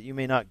asleep, that you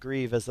may not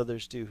grieve as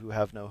others do who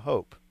have no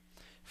hope.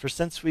 For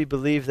since we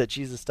believe that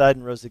Jesus died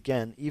and rose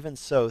again, even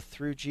so,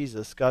 through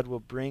Jesus, God will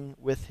bring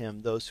with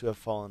him those who have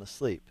fallen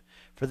asleep.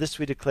 For this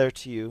we declare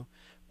to you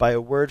by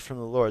a word from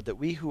the Lord, that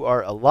we who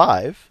are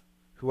alive,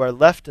 who are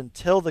left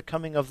until the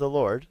coming of the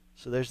Lord,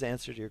 so there's the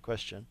answer to your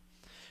question,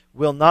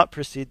 will not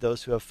precede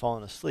those who have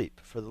fallen asleep.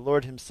 For the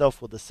Lord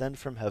himself will descend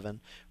from heaven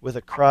with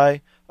a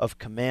cry of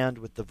command,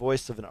 with the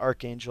voice of an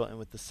archangel, and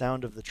with the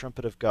sound of the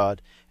trumpet of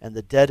God, and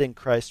the dead in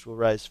Christ will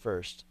rise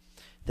first.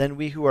 Then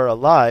we who are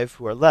alive,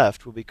 who are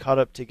left, will be caught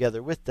up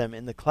together with them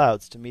in the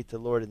clouds to meet the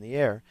Lord in the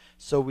air.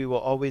 So we will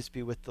always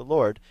be with the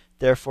Lord.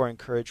 Therefore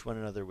encourage one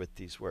another with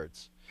these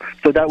words.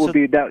 So that will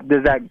be that.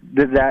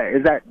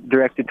 Is that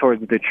directed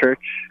towards the church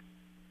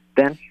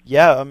then?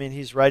 Yeah, I mean,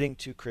 he's writing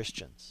to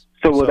Christians.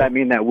 So will that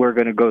mean that we're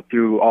going to go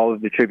through all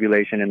of the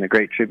tribulation and the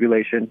great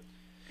tribulation?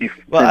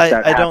 Well, I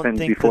don't happens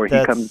think before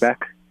he comes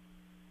back.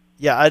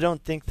 Yeah, I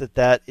don't think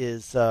that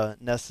is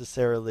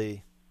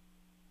necessarily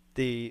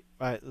the.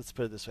 All right, let's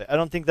put it this way. I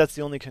don't think that's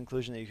the only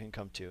conclusion that you can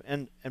come to,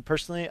 and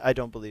personally, I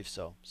don't believe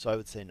so. So I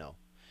would say no.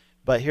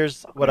 But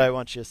here's what I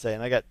want you to say,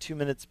 and I got 2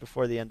 minutes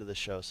before the end of the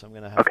show, so I'm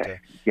going to have to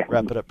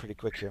wrap it up pretty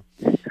quick here.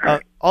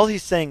 All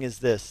he's saying is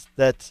this: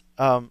 that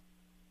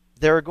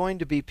there are going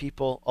to be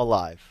people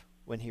alive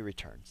when he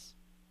returns.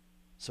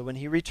 So when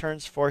he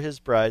returns for his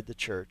bride, the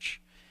church,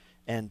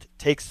 and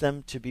takes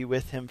them to be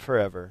with him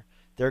forever,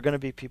 there are going to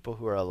be people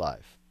who are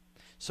alive.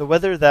 So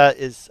whether that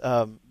is,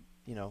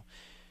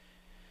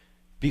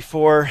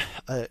 before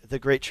the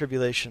Great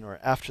Tribulation or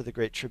after the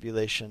Great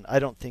Tribulation, I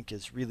don't think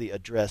is really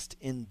addressed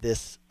in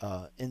this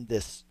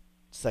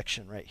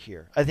section right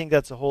here. I think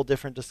that's a whole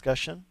different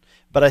discussion,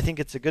 but I think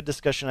it's a good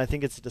discussion. I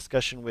think it's a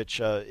discussion which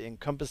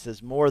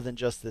encompasses more than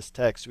just this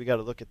text. We got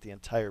to look at the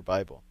entire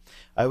Bible.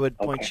 I would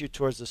point you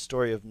towards the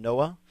story of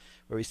Noah,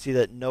 where we see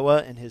that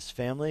Noah and his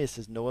family, it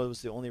says Noah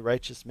was the only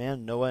righteous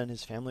man. Noah and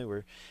his family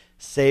were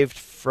saved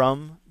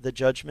from the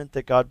judgment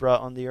that God brought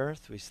on the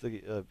earth. We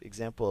see the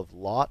example of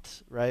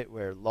Lot, right,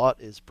 where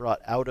Lot is brought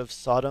out of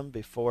Sodom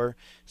before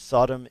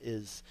Sodom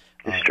is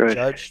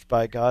judged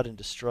by God and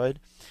destroyed.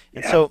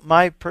 And so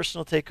my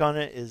personal take on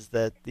it is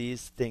that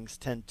these things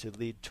tend to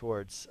lead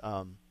towards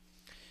a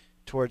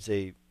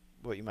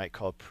what you might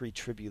call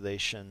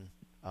pre-tribulation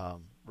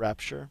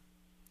rapture.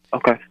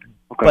 Okay.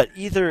 But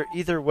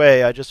either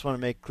way, I just want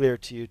to make clear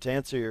to you, to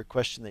answer your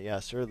question that you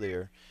asked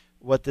earlier,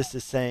 what this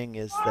is saying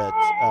is that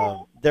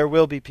there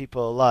will be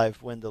people alive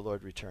when the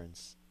Lord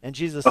returns. And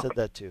Jesus said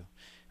that too,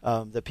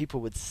 that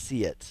people would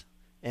see it.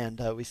 And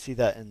we see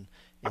that in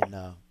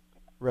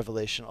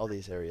Revelation, all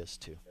these areas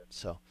too.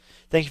 So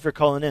thank you for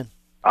calling in.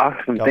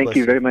 Awesome. Thank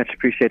you very much.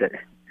 Appreciate it.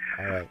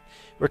 All right.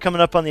 We're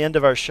coming up on the end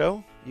of our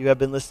show. You have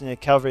been listening to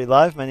Calvary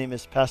Live. My name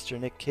is Pastor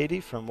Nick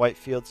Cady from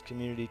Whitefields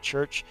Community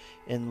Church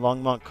in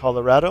Longmont,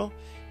 Colorado.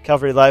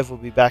 Calvary Live will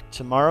be back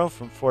tomorrow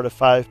from 4 to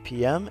 5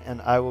 p.m.,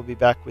 and I will be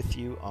back with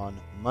you on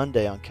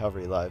Monday on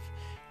Calvary Live.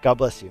 God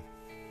bless you.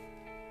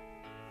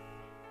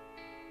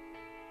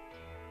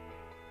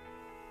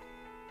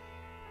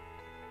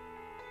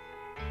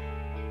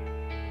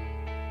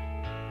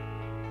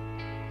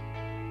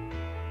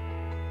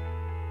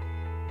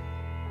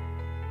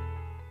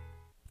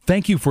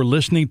 Thank you for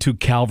listening to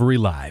Calvary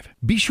Live.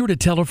 Be sure to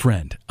tell a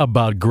friend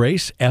about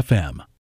Grace FM.